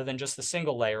 rather than just the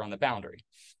single layer on the boundary.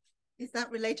 Is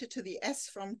that related to the S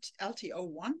from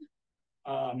LTO1?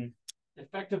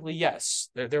 Effectively, yes.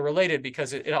 They're related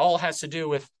because it all has to do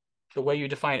with the way you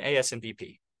define AS and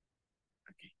BP.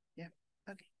 Okay, yeah,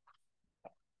 okay.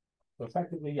 So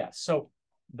effectively, yes. So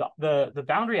the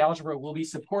boundary algebra will be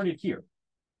supported here.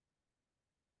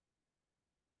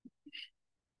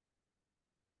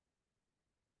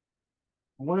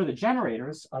 What are the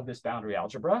generators of this boundary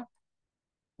algebra?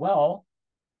 Well,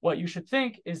 what you should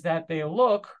think is that they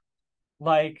look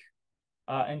like,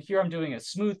 and here I'm doing a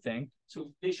smooth thing,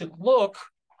 so they should look,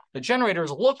 the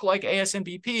generators look like AS and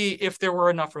BP if there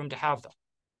were enough room to have them.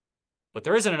 But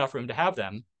there isn't enough room to have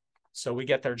them, so we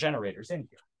get their generators in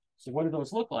here. So what do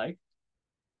those look like?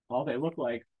 Well, they look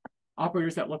like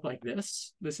operators that look like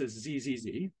this. This is Z, Z,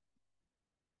 Z,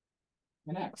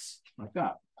 and X, like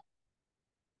that.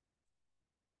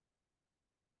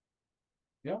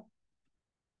 Yeah.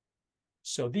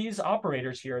 So these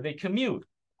operators here, they commute.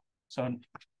 So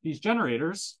these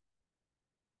generators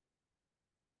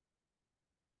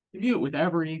commute with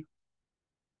every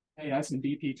AS and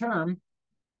BP term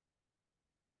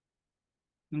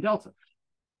in delta.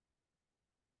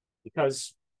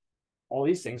 Because all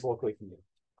these things locally commute.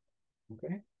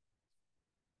 Okay.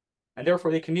 And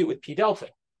therefore they commute with P delta.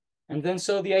 And then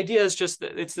so the idea is just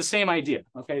that it's the same idea.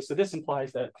 Okay, so this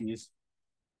implies that these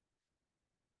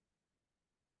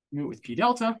commute with P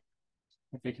delta,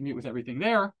 if they commute with everything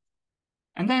there.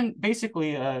 And then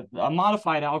basically a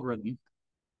modified algorithm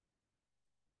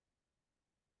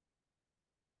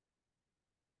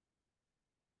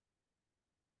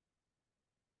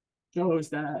shows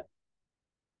that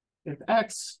if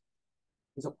X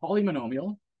is a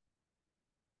polynomial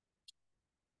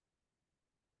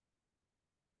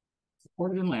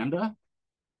supported in lambda,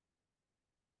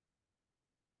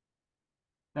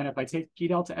 then if I take P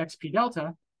delta X P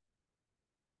delta,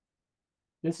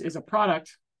 this is a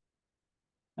product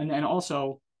and then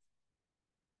also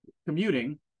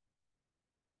commuting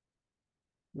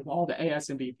with all the AS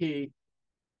and BP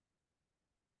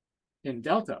in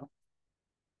delta.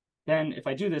 Then if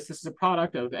I do this, this is a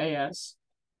product of AS,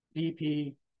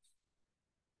 BP,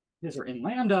 these are in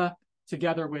lambda,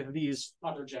 together with these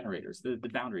other generators, the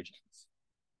boundary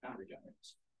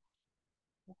generators.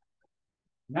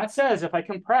 And that says if I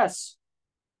compress,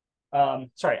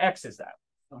 sorry, X is that.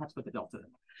 I don't have to put the delta in.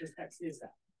 Just X is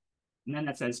that. And then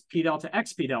that says P delta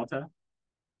X P delta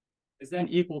is then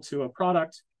equal to a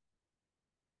product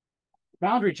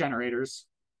boundary generators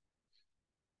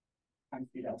times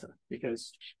P delta,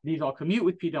 because these all commute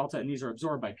with P delta and these are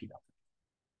absorbed by P delta.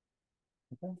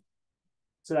 Okay.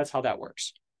 So that's how that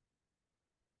works.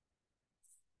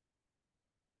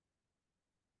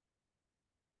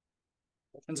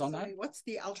 Questions on that? What's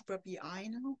the algebra BI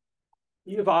now?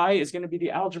 E of I is going to be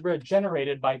the algebra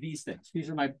generated by these things. These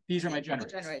are my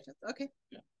generators. Generators. Okay.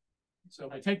 Yeah. So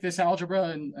if I take this algebra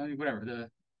and whatever, the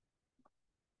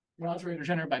algebra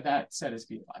generated by that set is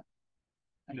B of I.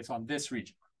 And it's on this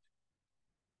region.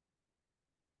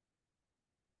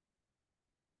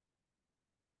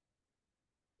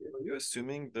 Are you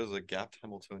assuming there's a gapped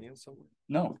Hamiltonian somewhere?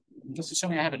 No, I'm just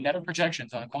assuming I have a net of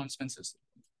projections on a quantum spin system.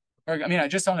 Or I mean, I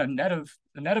just on a net of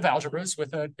algebras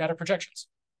with a net of projections.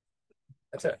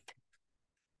 That's it.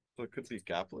 So it could be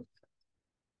gapless.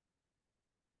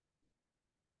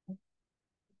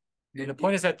 And the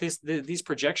point is that these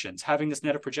projections, having this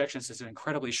net of projections, is an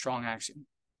incredibly strong axiom.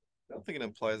 I don't think it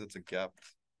implies it's a gapped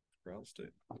ground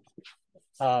state.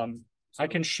 I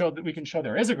can show that we can show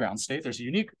there is a ground state. There's a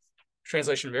unique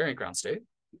translation variant ground state.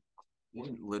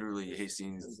 Wasn't literally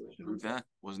Hastings proved that?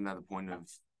 Wasn't that the point of?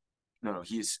 No,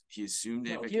 he assumed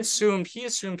it. No, he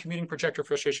assumed commuting projector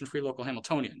frustration free local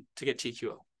Hamiltonian to get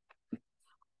TQO.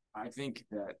 I think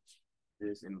that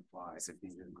this implies that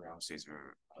these ground states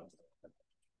are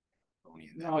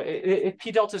Hamiltonian. No, if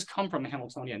P deltas come from a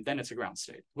Hamiltonian, then it's a ground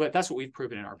state. But that's what we've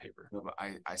proven in our paper. No, but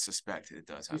I suspect it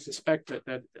does You have. suspect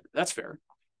that's fair.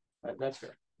 That's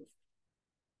fair.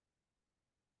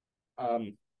 Okay.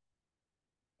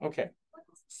 What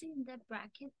does it say in that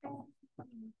bracket there?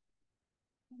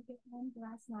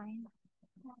 Last line.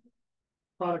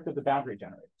 Product of the boundary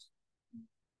generators.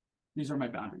 These are my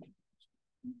boundary generators.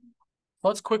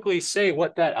 Let's quickly say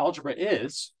what that algebra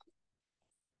is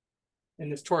in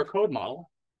this Tor code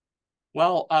model.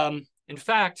 Well, in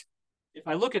fact, if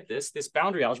I look at this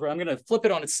boundary algebra, I'm going to flip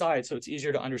it on its side so it's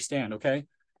easier to understand, okay?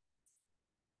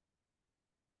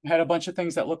 I had a bunch of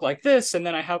things that look like this, and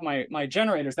then I have my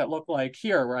generators that look like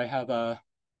here, where I have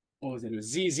what was it? It was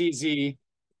Z, Z, Z,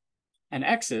 and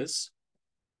X's.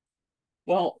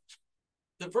 Well,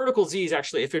 the vertical Z's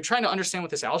actually, if you're trying to understand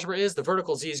what this algebra is, the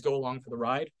vertical Z's go along for the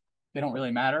ride. They don't really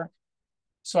matter.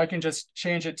 So I can just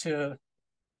change it to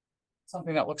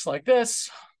something that looks like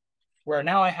this, where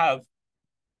now I have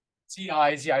Zi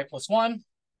plus 1,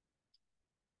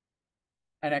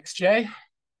 and Xj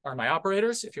are my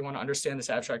operators, if you want to understand this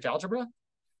abstract algebra.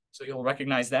 So you'll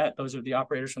recognize that. Those are the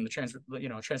operators from the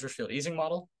transverse field Ising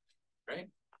model, right?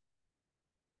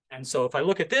 And so if I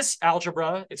look at this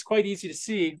algebra, it's quite easy to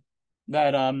see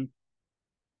that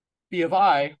B of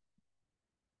I,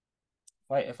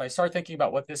 if I start thinking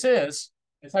about what this is,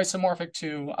 it's isomorphic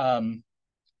to,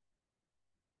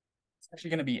 it's actually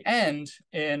going to be end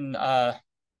in, all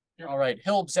right,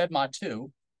 Hilb Z mod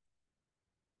 2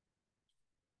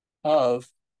 of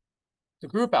the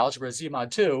group algebra Z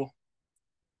mod 2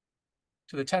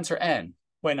 to the tensor n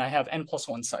when I have n plus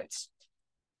 1 sites.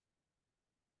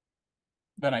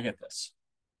 Then I get this.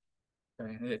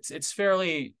 Okay. It's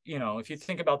fairly, if you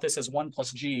think about this as 1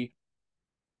 plus g,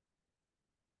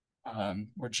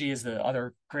 where g is the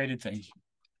other graded thing,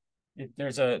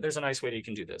 there's a nice way that you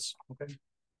can do this. Okay.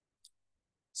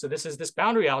 So this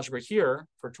boundary algebra here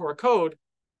for Tor code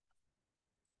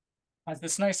has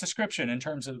this nice description in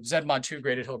terms of Z mod 2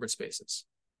 graded Hilbert spaces.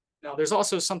 Now there's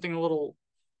also something a little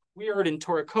weird in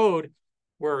Tor code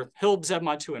where Hilb Z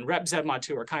mod 2 and rep Z mod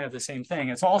 2 are kind of the same thing.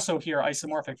 It's also here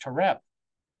isomorphic to rep,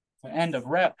 the end of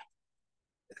rep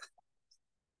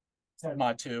Z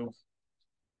mod 2,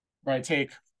 where I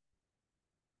take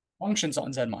functions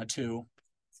on Z mod 2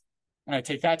 and I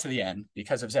take that to the end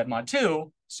because of Z mod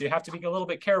 2. So you have to be a little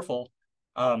bit careful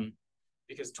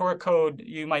because Tor code,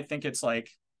 you might think it's like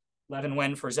Levin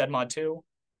when for Z mod 2,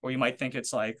 or you might think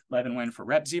it's like Levin when for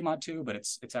rep Z mod 2, but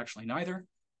it's actually neither.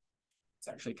 It's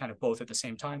actually kind of both at the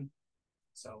same time.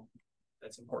 So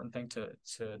that's an important thing to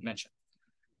mention.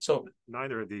 So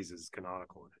neither of these is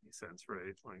canonical in any sense,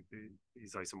 right? Like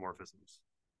these isomorphisms.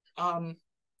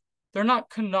 They're not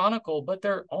canonical, but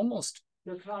they're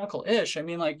canonical-ish. I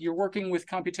mean, like you're working with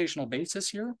computational basis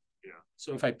here. Yeah.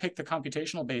 So if I pick the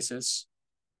computational basis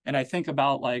and I think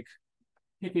about like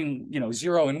picking,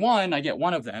 0 and 1, I get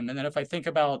one of them. And then if I think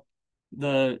about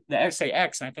the say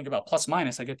X and I think about plus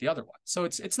minus, I get the other one. So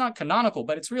it's not canonical,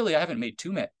 but it's really, I haven't made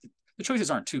too many. The choices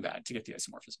aren't too bad to get the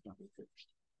isomorphism.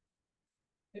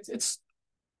 It's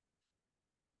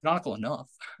canonical enough,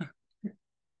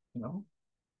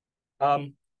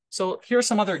 So here are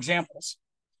some other examples.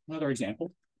 Another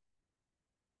example.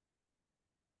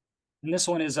 And this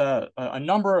one is a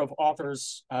number of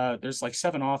authors. There's like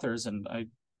 7 authors, and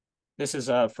this is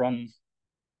from,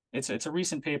 it's a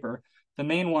recent paper. The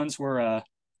main ones were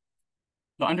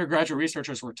the undergraduate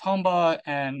researchers were Tomba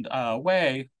and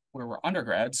Wei, who were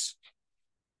undergrads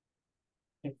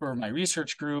for my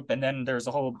research group, and then there's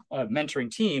a whole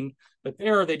mentoring team. But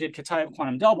there they did Kitaev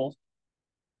quantum double.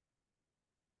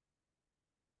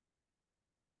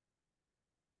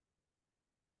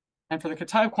 And for the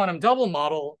Kitaev quantum double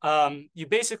model, you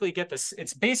basically get this.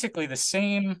 It's basically the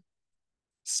same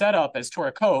setup as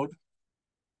Tor code.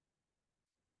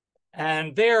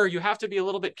 And there you have to be a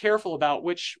little bit careful about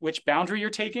which boundary you're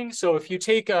taking. So if you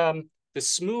take the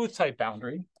smooth type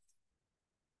boundary,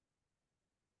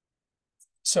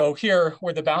 so here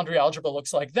where the boundary algebra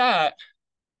looks like that,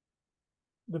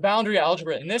 the boundary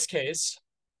algebra in this case,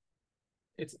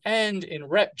 it's end in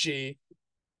rep G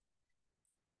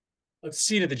of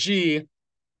C to the G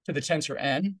to the tensor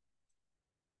N.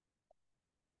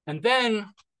 And then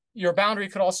your boundary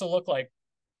could also look like,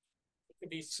 it could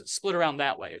be split around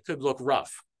that way. It could look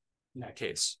rough in that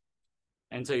case.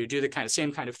 And so you do the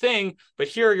same kind of thing, but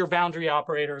here your boundary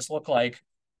operators look like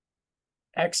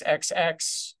X, X,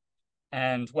 X,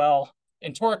 and well,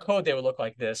 in Tor code, they would look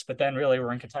like this, but then really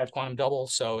we're in Kitaev quantum double,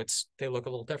 so they look a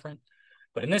little different.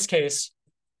 But in this case,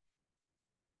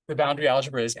 the boundary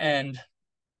algebra is end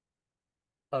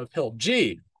of Hilb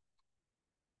G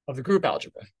of the group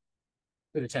algebra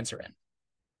to the tensor N.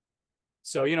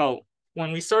 So, you know,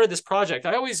 when we started this project,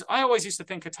 I always used to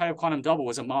think Kitaev quantum double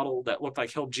was a model that looked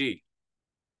like Hilb G.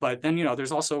 But then, you know,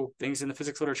 there's also things in the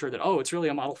physics literature that, oh, it's really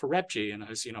a model for rep G, and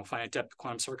there's, you know, finite depth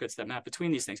quantum circuits that map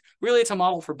between these things. Really, it's a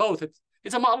model for both.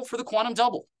 It's a model for the quantum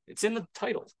double. It's in the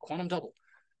title, quantum double.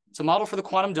 It's a model for the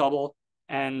quantum double.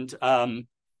 And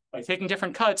by taking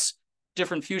different cuts,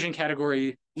 different fusion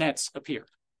category nets appear.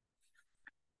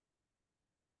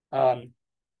 The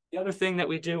other thing that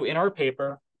we do in our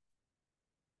paper,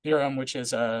 theorem, which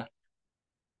is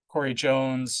Corey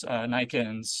Jones,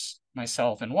 Nikens,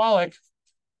 myself, and Wallach,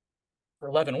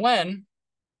 for Levin Wen.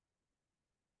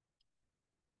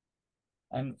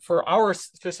 And for our,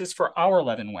 this is for our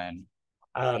Levin Wen.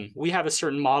 We have a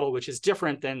certain model which is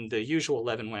different than the usual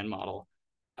Levin Wen model.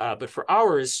 But for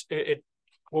ours,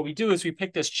 what we do is we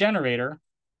pick this generator,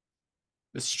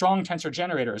 this strong tensor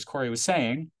generator, as Corey was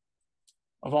saying,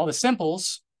 of all the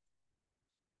simples.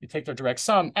 You take their direct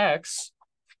sum, x,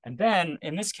 and then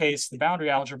in this case, the boundary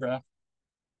algebra,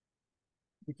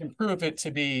 we can prove it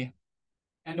to be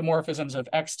endomorphisms of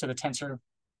x to the tensor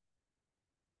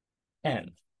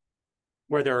n,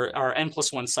 where there are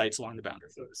n+1 sites along the boundary.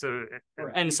 So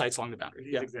or n sites along the boundary.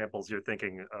 These examples, you're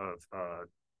thinking of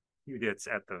qubits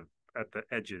at the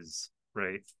edges,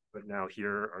 right? But now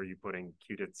here, are you putting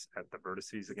qubits at the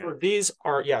vertices again? For these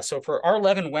are, yeah. So for our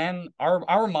Levin Wen,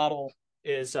 our model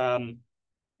is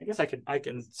I guess I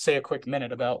can say a quick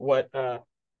minute about what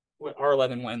our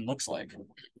Levin Wen looks like.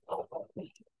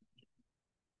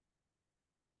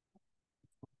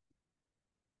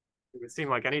 It would seem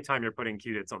like anytime you're putting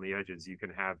qubits on the edges, you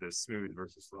can have this smooth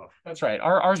versus rough. That's right.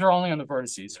 Ours are only on the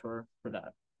vertices for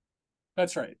that.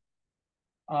 That's right.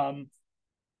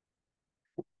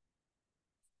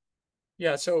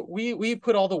 Yeah, so we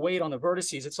put all the weight on the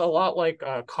vertices. It's a lot like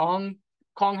Kong.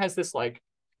 Kong has this like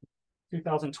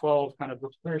 2012 kind of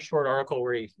very short article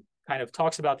where he kind of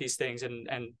talks about these things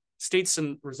and states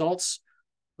some results.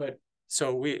 But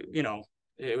so we, you know,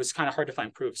 it was kind of hard to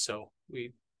find proofs. So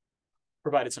we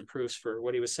provided some proofs for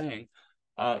what he was saying.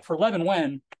 For Levin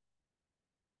Wen.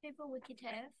 Paper with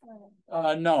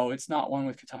Kitaev? No, it's not one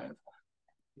with Kitaev.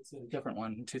 It's a different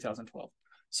one in 2012.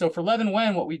 So for Levin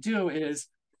Wen, what we do is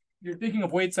you're thinking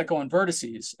of weights that go on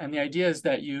vertices. And the idea is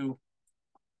that you're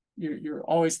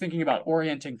always thinking about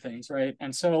orienting things, right?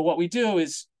 And so what we do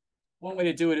is, one way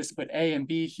to do it is to put A and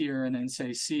B here and then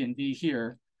say C and D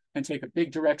here and take a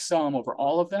big direct sum over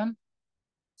all of them.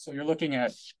 So you're looking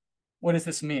at, what does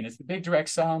this mean? It's the big direct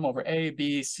sum over A,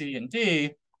 B, C, and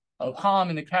D of Ham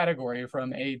in the category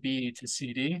from A, B to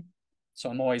C, D. So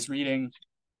I'm always reading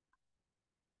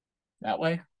that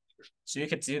way. So you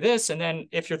could do this, and then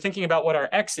if you're thinking about what our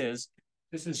X is,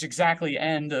 this is exactly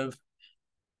end of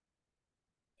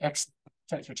X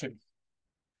tensor 2.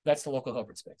 That's the local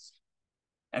Hilbert space.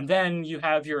 And then you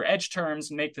have your edge terms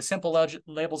make the simple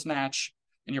labels match,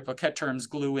 and your plaquette terms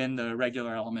glue in the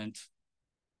regular element.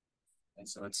 And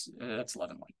so that's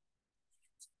 11.1.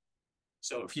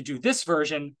 So if you do this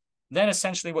version, then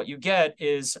essentially what you get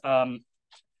is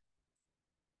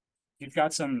you've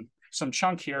got some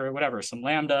chunk here or whatever, some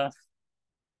lambda.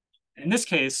 In this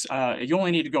case, you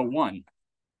only need to go 1.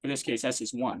 For this case, S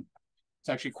is 1. It's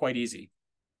actually quite easy.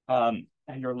 And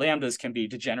your lambdas can be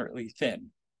degenerately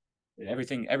thin.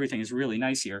 Everything is really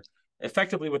nice here.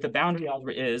 Effectively, what the boundary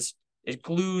algebra is, it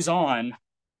glues on.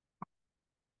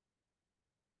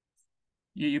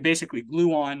 You basically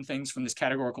glue on things from this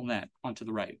categorical net onto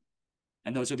the right.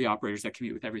 And those are the operators that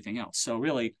commute with everything else. So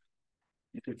really,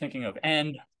 if you're thinking of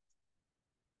n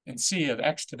and C of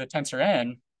x to the tensor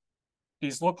n,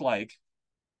 these look like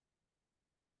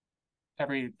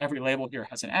every label here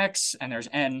has an x and there's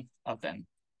n of them.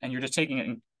 And you're just taking it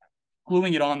and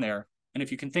gluing it on there. And if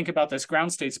you can think about this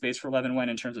ground state space for Levin Wen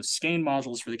in terms of skein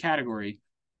modules for the category,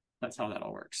 that's how that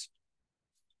all works.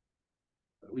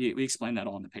 We explain that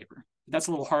all in the paper. That's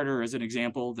a little harder as an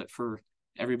example that for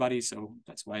everybody, so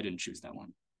that's why I didn't choose that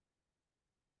one.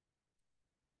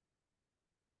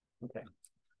 Okay.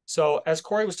 So as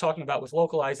Corey was talking about with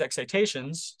localized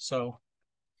excitations, so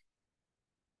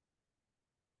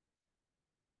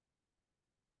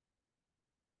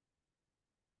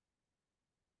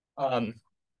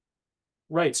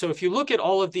right, so if you look at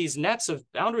all of these nets of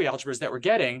boundary algebras that we're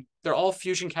getting, they're all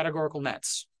fusion categorical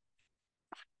nets.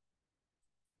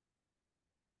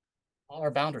 All our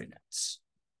boundary nets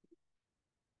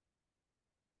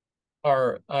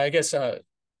are, I guess,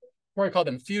 Corey called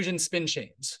them fusion spin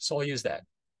chains, so I'll use that.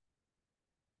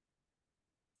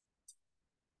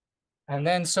 And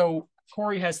then, so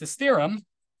Corey has this theorem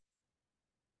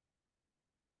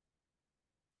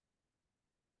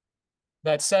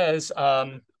that says,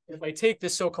 if I take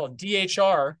this so-called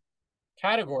DHR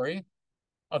category,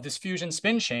 of this fusion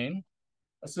spin chain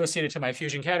associated to my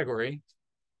fusion category.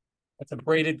 It's a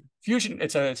braided fusion.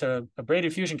 It's a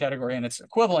braided fusion category, and it's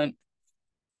equivalent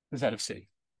to Z of C.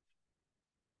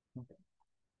 Okay.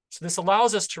 So this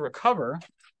allows us to recover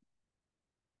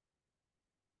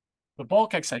the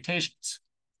bulk excitations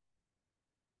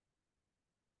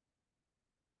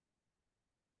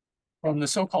from the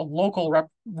so-called local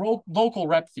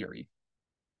rep theory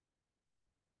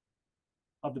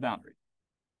of the boundary.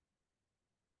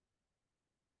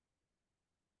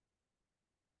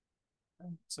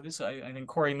 So this, I think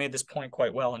Corey made this point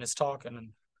quite well in his talk,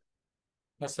 and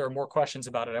unless there are more questions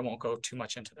about it, I won't go too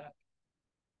much into that.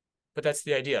 But that's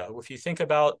the idea. If you think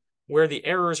about where the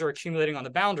errors are accumulating on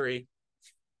the boundary,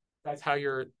 that's how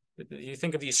you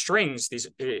think of these strings. These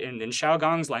in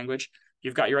Xiaogang's language,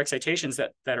 you've got your excitations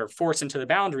that are forced into the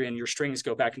boundary, and your strings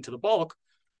go back into the bulk.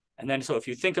 And then, so if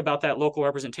you think about that local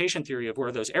representation theory of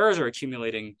where those errors are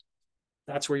accumulating,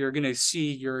 that's where you're going to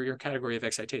see your category of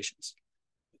excitations.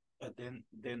 But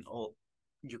then all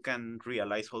you can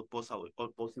realize all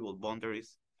possible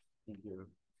boundaries in here.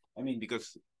 I mean,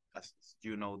 because as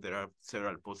you know, there are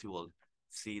several possible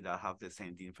C that have the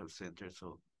same different center,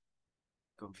 so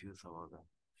confused about that.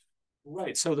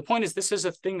 Right. So the point is, this is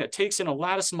a thing that takes in a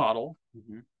lattice model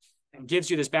and gives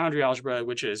you this boundary algebra,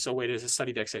 which is a way to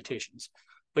study the excitations.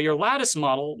 But your lattice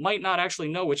model might not actually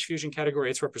know which fusion category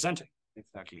it's representing.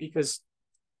 Exactly. Because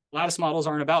lattice models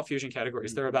aren't about fusion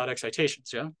categories. They're about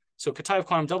excitations, yeah? So Kitaev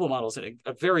quantum double model is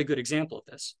a very good example of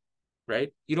this,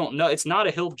 right? You don't know, it's not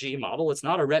a Hilb G model. It's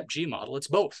not a rep G model. It's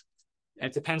both.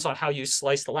 And it depends on how you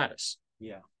slice the lattice.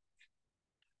 Yeah.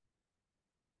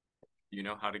 You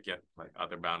know how to get like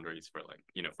other boundaries for like,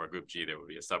 you know, for group G, there would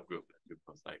be a subgroup that group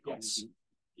of cycles. Yes.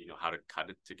 You know how to cut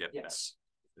it to get Yes. that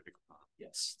specific.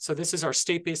 Yes. So this is our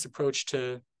state-based approach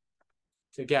to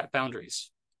gap boundaries,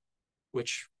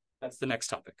 which that's the next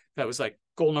topic. That was like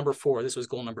goal number 4. This was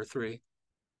goal number 3.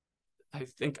 I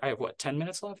think I have, what, 10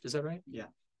 minutes left? Is that right? Yeah.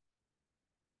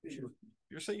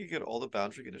 You're saying you get all the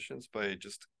boundary conditions by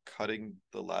just cutting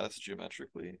the lattice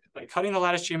geometrically? By cutting the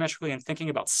lattice geometrically and thinking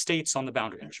about states on the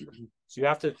boundary algebra. So you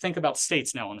have to think about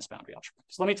states now on this boundary algebra.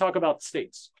 So let me talk about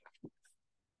states.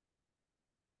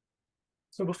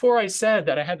 So before I said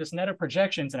that I had this net of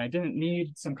projections and I didn't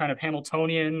need some kind of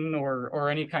Hamiltonian or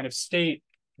any kind of state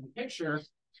in the picture,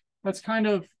 that's kind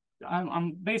of,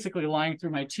 I'm basically lying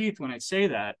through my teeth when I say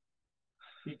that.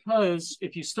 Because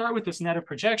if you start with this net of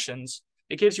projections,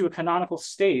 it gives you a canonical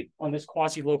state on this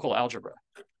quasi-local algebra.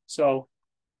 So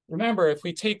remember, if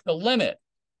we take the limit,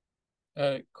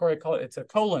 Corey called it, it's a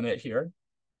co-limit here,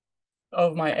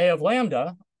 of my A of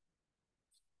lambda,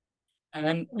 and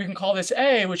then we can call this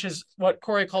A, which is what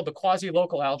Corey called the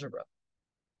quasi-local algebra.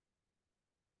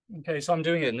 Okay, so I'm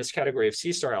doing it in this category of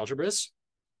C-star algebras.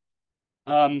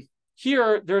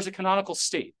 Here, there's a canonical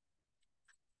state.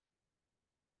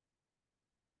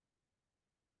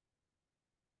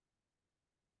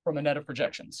 From a net of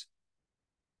projections.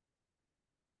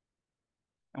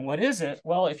 And what is it?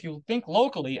 Well, if you think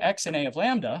locally, X and A of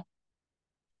lambda,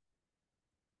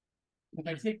 if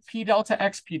I take P delta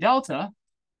X P delta,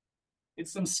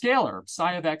 it's some scalar,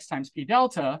 psi of X times P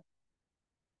delta,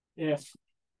 if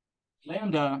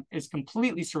lambda is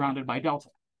completely surrounded by delta.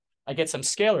 I get some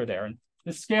scalar there, and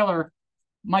this scalar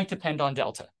might depend on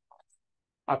delta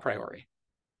a priori,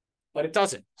 but it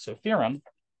doesn't. So theorem,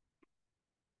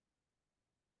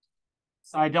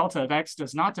 psi delta of X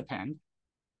does not depend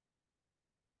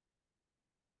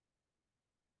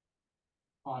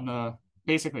on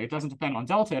basically it doesn't depend on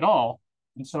delta at all.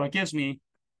 And so it gives me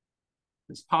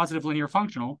this positive linear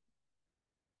functional,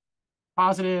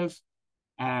 positive,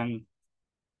 and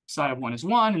psi of 1 is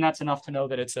 1, and that's enough to know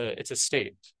that it's a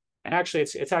state. And actually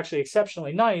it's actually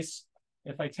exceptionally nice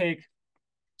if I take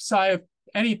psi of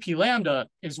any p lambda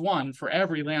is 1 for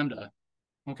every lambda.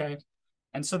 Okay.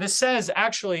 And so this says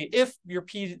actually, if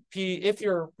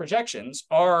your projections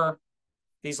are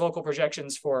these local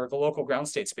projections for the local ground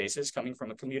state spaces coming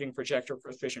from a commuting projector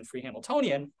frustration-free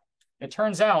Hamiltonian, it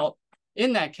turns out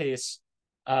in that case,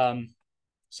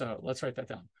 so let's write that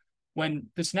down. When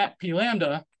this net p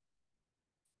lambda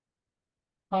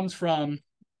comes from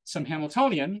some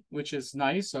Hamiltonian, which is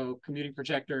nice, so commuting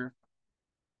projector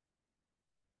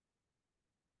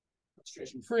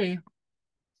frustration-free,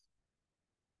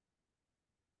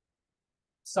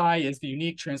 psi is the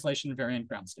unique translation invariant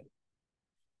ground state.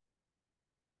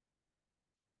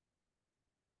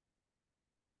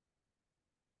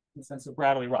 In the sense of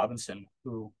Bradley Robinson,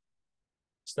 who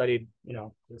studied,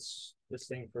 this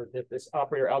thing for this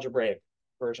operator algebraic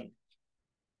version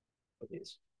of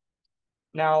these.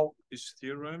 Now, this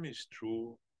theorem is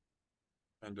true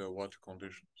under what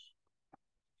conditions?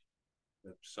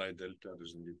 Psi delta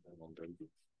doesn't depend on delta.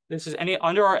 This is any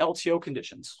under our LTO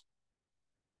conditions.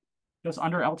 Just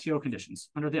under LTO conditions,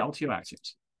 under the LTO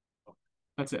axioms.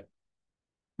 That's it.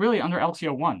 Really under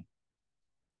LTO 1. As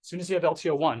soon as you have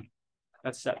LTO 1,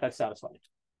 that's satisfied.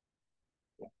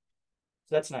 So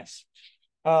that's nice.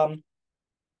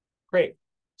 Great.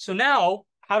 So now,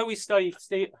 how do we study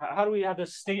state? How do we have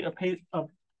this state of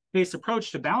based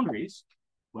approach to boundaries?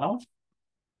 Well,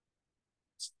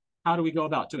 how do we go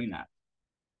about doing that?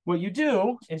 What you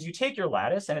do is you take your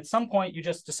lattice, and at some point you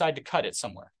just decide to cut it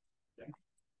somewhere. Okay.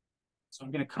 So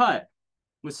I'm going to cut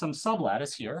with some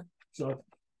sublattice here. So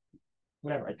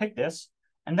whatever, I pick this,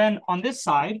 and then on this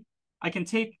side, I can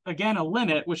take again a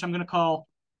limit, which I'm going to call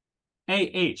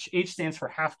AH. H stands for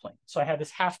half plane. So I have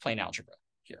this half plane algebra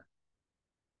here.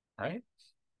 All right.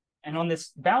 And on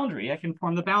this boundary, I can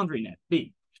form the boundary net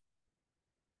B.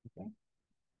 Okay.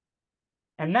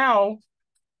 And now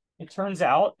it turns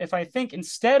out if I think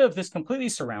instead of this completely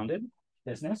surrounded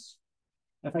business,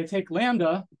 if I take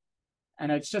lambda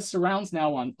and it just surrounds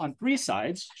now on 3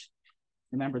 sides,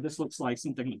 remember this looks like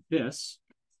something like this.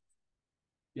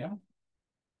 Yeah.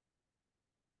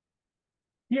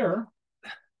 Here,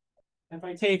 if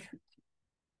I take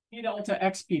P delta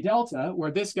x P delta,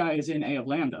 where this guy is in A of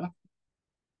lambda,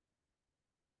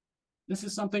 this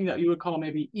is something that you would call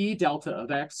maybe E delta of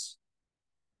x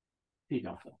P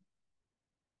delta.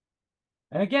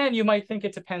 And again, you might think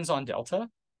it depends on delta,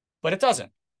 but it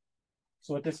doesn't.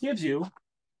 So what this gives you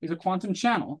is a quantum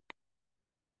channel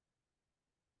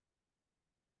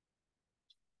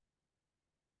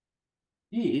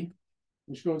E,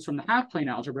 which goes from the half-plane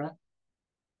algebra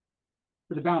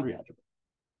to the boundary algebra.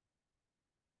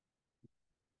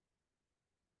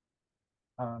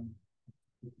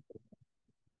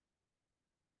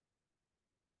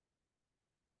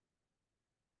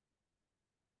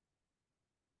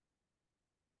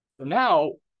 So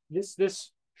now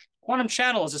this quantum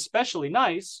channel is especially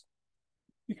nice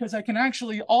because I can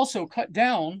actually also cut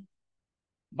down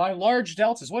by large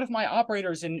deltas. What if my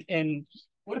operators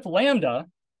what if lambda,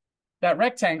 that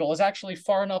rectangle, is actually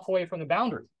far enough away from the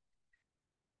boundary?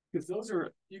 Because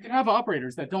you can have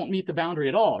operators that don't meet the boundary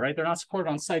at all, right? They're not supported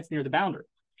on sites near the boundary.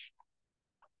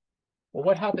 Well,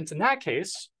 what happens in that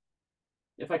case?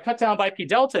 If I cut down by P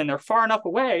delta and they're far enough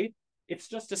away, it's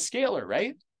just a scalar,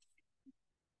 right?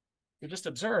 You just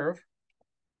observe.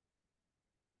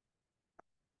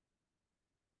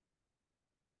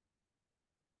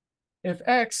 If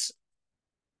X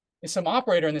is some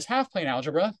operator in this half-plane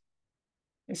algebra,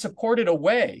 it's supported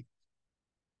away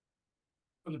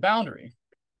from the boundary.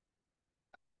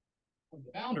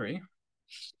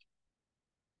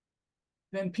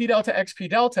 Then P delta x P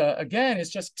delta, again, is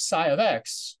just psi of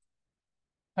x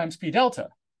times P delta,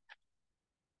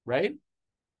 right?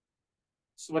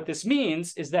 So what this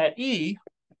means is that E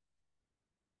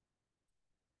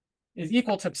is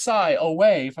equal to psi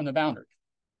away from the boundary.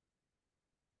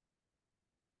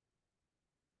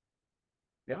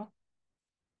 Yeah.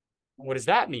 What does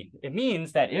that mean? It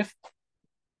means that if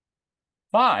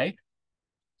phi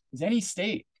is any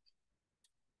state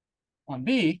on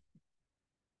B,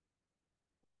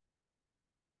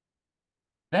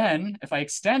 then if I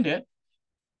extend it,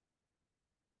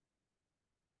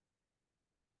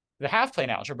 the half-plane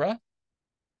algebra,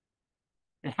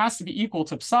 it has to be equal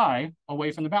to psi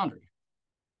away from the boundary.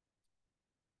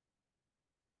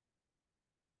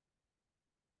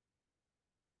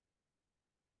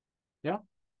 Yeah,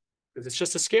 because it's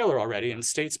just a scalar already and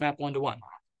states map 1 to 1.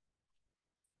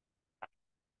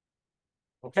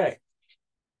 Okay.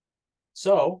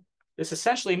 So this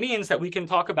essentially means that we can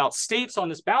talk about states on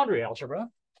this boundary algebra.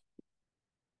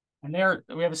 And there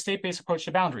we have a state-based approach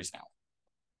to boundaries now.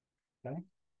 Okay.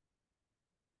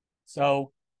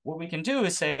 So what we can do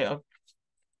is say,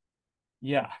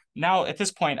 yeah, now at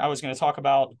this point, I was going to talk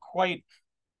about quite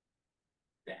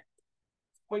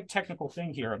technical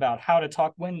thing here about how to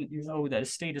talk when you know that a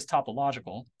state is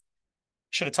topological.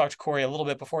 Should have talked to Corey a little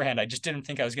bit beforehand. I just didn't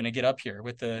think I was going to get up here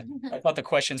with I thought the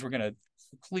questions were going to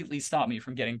completely stop me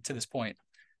from getting to this point.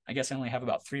 I guess I only have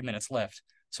about 3 minutes left.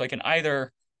 So I can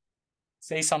either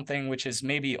say something which is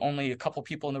maybe only a couple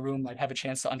people in the room might have a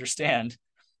chance to understand,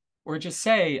 or just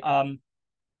say,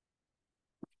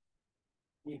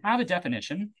 we have a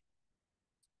definition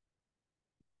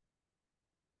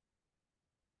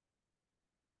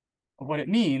of what it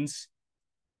means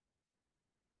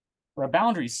for a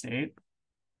boundary state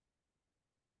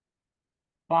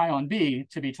phi on B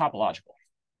to be topological.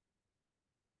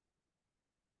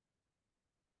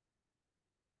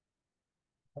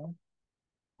 Okay.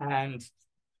 And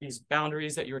these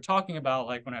boundaries that you were talking about,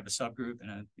 like when I have a subgroup and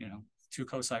a 2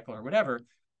 cocycle or whatever,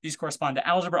 these correspond to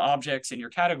algebra objects in your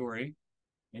category,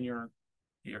 and you're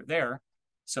there.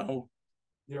 So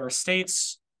there are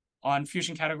states on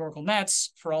fusion categorical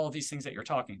nets for all of these things that you're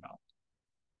talking about.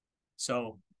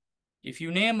 So if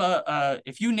you name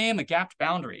a gapped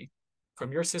boundary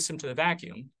from your system to the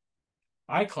vacuum,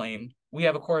 I claim we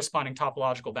have a corresponding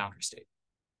topological boundary state.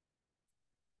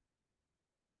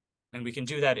 And we can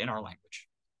do that in our language.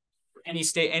 For any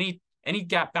state, any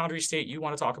gap boundary state you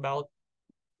want to talk about,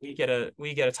 we get a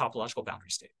topological boundary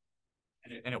state.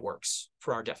 And it works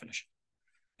for our definition.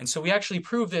 And so we actually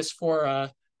prove this for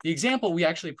the example we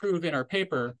actually prove in our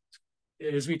paper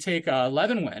is we take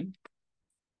Leavenworth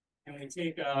and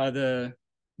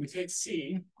we take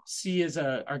C. C is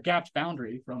our gapped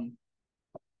boundary from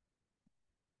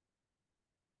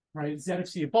Z of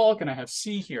C of bulk, and I have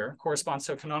C here corresponds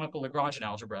to a canonical Lagrangian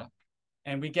algebra,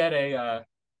 and we get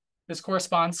this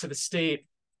corresponds to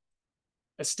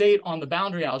a state on the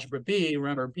boundary algebra B.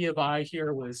 Remember, B of I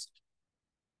here was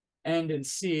n and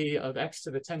C of x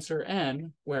to the tensor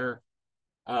n, where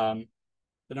the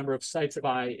number of sites of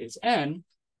I is n.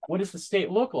 What does the state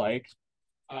look like?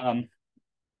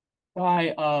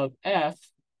 Phi of f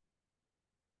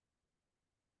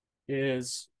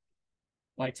is,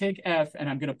 well, I take f and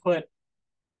I'm going to put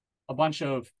a bunch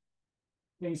of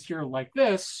things here like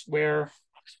this, where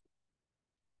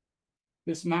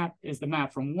this map is the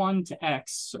map from 1 to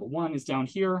x. So 1 is down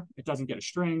here. It doesn't get a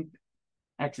string.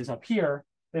 X is up here.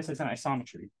 This is an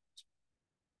isometry.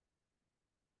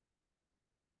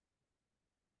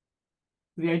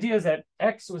 The idea is that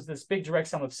x was this big direct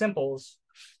sum of simples.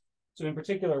 So in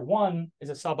particular, 1 is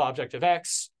a subobject of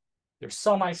x. There's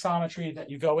some isometry that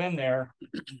you go in there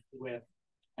with.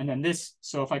 And then this,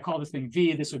 so if I call this thing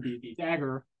V, this would be V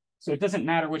dagger. So it doesn't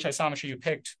matter which isometry you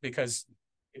picked because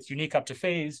it's unique up to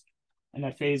phase. And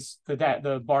that phase,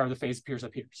 the bar of the phase appears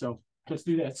up here. So just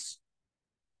do this.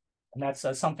 And that's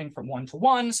something from 1 to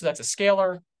 1. So that's a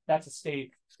scalar. That's a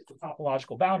state. It's a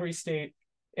topological boundary state.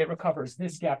 It recovers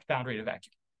this gapped boundary to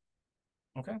vacuum.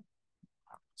 Okay.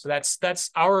 So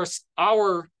that's our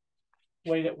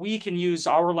way that we can use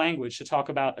our language to talk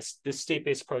about this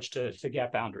state-based approach to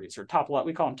gap boundaries, or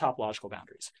we call them topological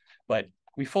boundaries. But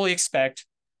we fully expect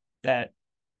that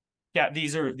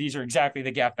these are exactly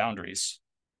the gap boundaries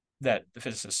that the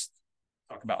physicists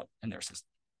talk about in their system.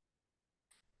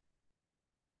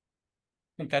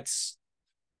 I think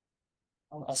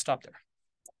I'll stop there.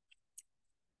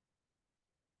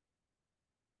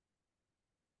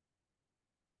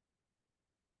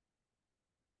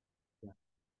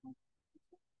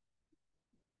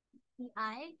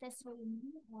 I, that's what you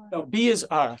mean? Or... No, B is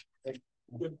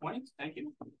good point. Thank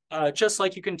you. Just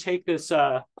like you can take this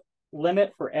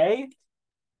limit for A,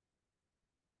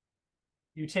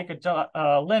 you take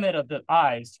a limit of the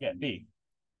i's to get B.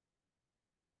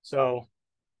 So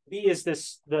B is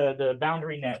the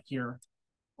boundary net here.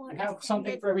 I have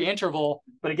something for every interval,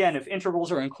 but again, if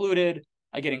intervals are included,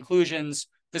 I get inclusions.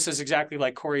 This is exactly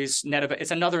like Corey's net of, it's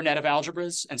another net of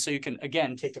algebras, and so you can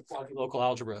again take the quasi-local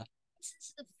algebra. This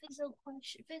is a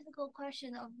physical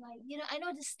question of, like, you know, I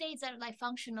know the states are like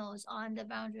functionals on the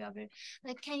boundary of it.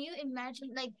 Like, can you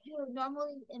imagine, like, you know,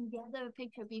 normally in the other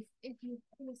picture, if you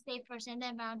state first and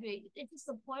then boundary, is it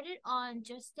supported on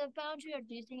just the boundary, or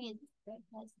do you think it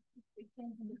has?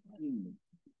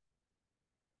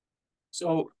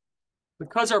 So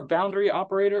because our boundary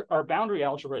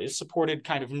algebra is supported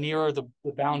kind of near the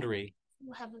boundary.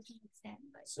 We'll have to extend.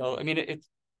 So I mean,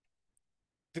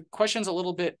 the question's a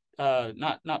little bit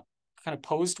not kind of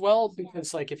posed well,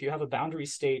 because like if you have a boundary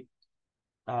state,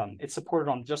 it's supported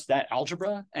on just that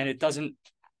algebra, and it doesn't.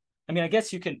 I mean, I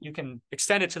guess you can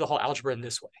extend it to the whole algebra in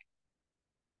this way,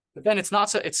 but then it's not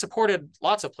so. It's supported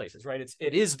lots of places, right?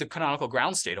 It is the canonical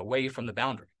ground state away from the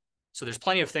boundary. So there's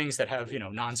plenty of things that have, you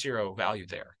know, non-zero value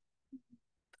there.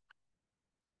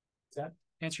 Does that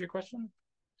answer your question?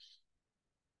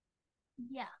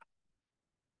 Yeah.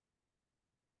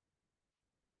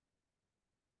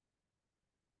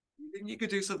 You could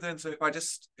do something. So if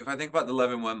I think about the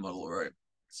Leavenworth model, right?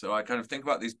 So I kind of think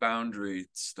about these boundary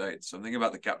states. So I'm thinking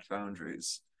about the gapped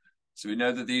boundaries. So we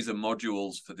know that these are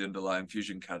modules for the underlying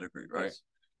fusion category, right? Yes.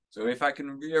 So if I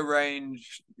can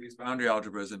rearrange these boundary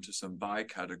algebras into some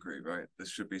bi-category, right? There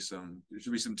should be some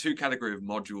 2-category of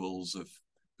modules of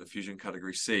the fusion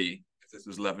category C, if this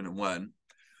was Leavenworth.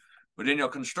 But in your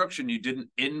construction, you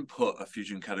didn't input a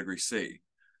fusion category C.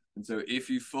 And so if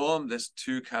you form this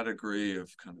 2-category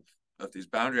of these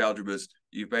boundary algebras,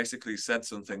 you basically said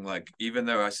something like, even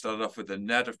though I started off with a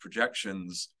net of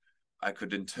projections, I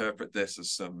could interpret this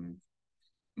as some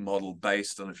model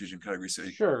based on a fusion category C.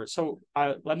 Sure. So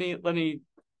let me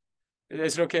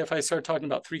Is it okay if I start talking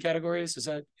about 3 categories?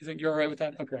 You think you're all right with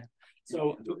that? Okay.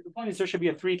 So the point is there should be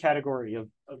a 3 category of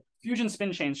fusion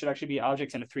spin chains should actually be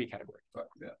objects in a 3 category.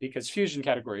 Yeah. Because fusion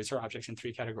categories are objects in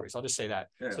 3 categories. I'll just say that.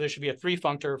 Yeah. So there should be a 3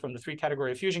 functor from the 3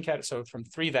 category of fusion so from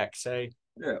 3vec, say,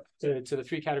 to the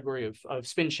 3 category of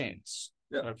spin chains,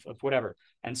 of whatever.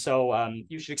 And so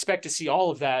you should expect to see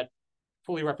all of that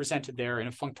fully represented there in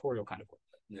a functorial kind of way.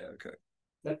 Yeah, okay.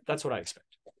 That's what I expect.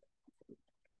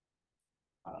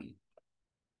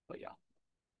 But yeah.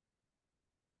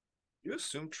 You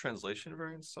assume translation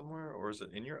variance somewhere, or is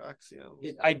it in your axioms?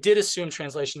 I did assume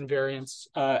translation variance,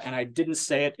 and I didn't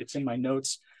say it. It's in my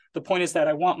notes. The point is that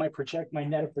I want my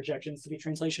net of projections to be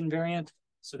translation variant.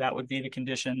 So that would be the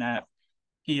condition that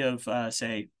P of,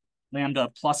 say, lambda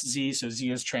plus Z. So Z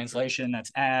is translation.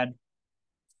 That's add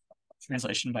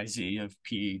translation by Z of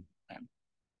P.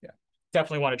 Yeah,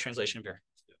 definitely want a translation variant.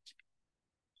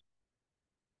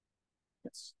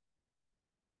 Yes.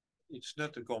 It's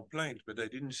not a complaint, but I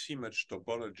didn't see much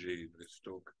topology in this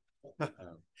talk.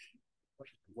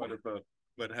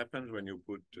 What happens when you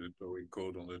put Turing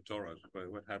code on the torus?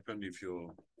 What happened if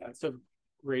your That's a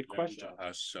great question.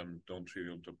 Has some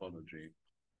non-trivial topology?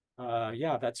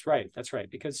 Yeah, that's right. That's right.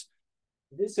 Because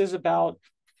this is about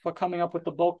coming up with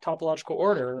the bulk topological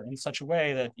order in such a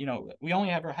way that, you know, we only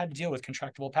ever had to deal with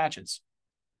contractible patches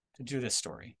to do this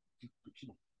story.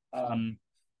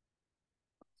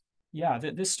 Yeah,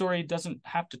 this story doesn't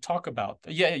have to talk about,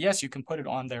 yes, you can put it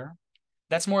on there.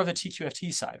 That's more of the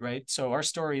TQFT side, right? So our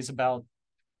story is about,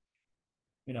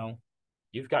 you know,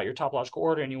 you've got your topological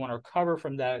order and you want to recover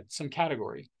from that some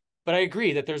category. But I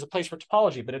agree that there's a place for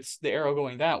topology, but it's the arrow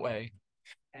going that way.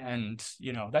 And,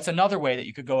 you know, that's another way that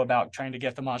you could go about trying to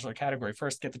get the modular category.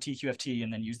 First, get the TQFT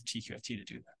and then use the TQFT to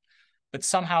do that. But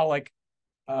somehow, like,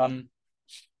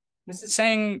 this is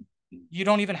saying you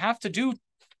don't even have to do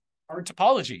hard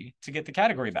topology to get the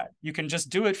category back. You can just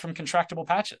do it from contractible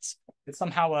patches. It's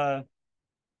somehow a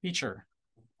feature.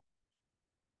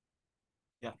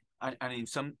 Yeah, and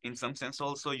in some sense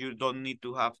also you don't need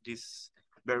to have this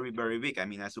very big. I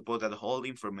mean, I suppose that the whole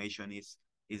information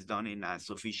is done in a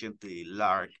sufficiently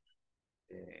large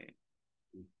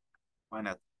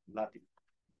finite lattice.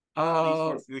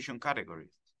 For fusion categories.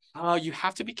 You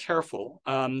have to be careful.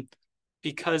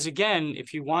 Because again,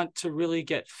 if you want to really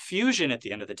get fusion at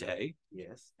the end of the day,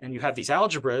 yes, and you have these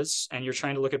algebras and you're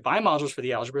trying to look at bimodules for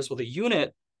the algebras, well, the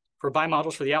unit for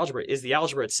bimodules for the algebra is the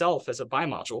algebra itself as a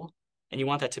bimodule, and you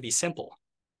want that to be simple.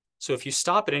 So if you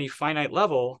stop at any finite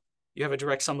level, you have a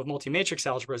direct sum of multi-matrix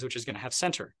algebras, which is going to have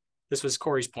center. This was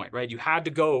Corey's point, right? You had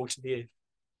to go to the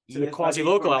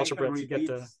quasi-local algebra to get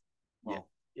the,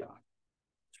 yeah.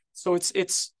 So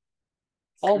it's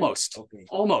almost.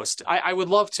 I would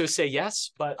love to say yes,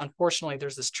 but unfortunately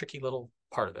there's this tricky little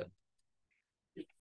part of it.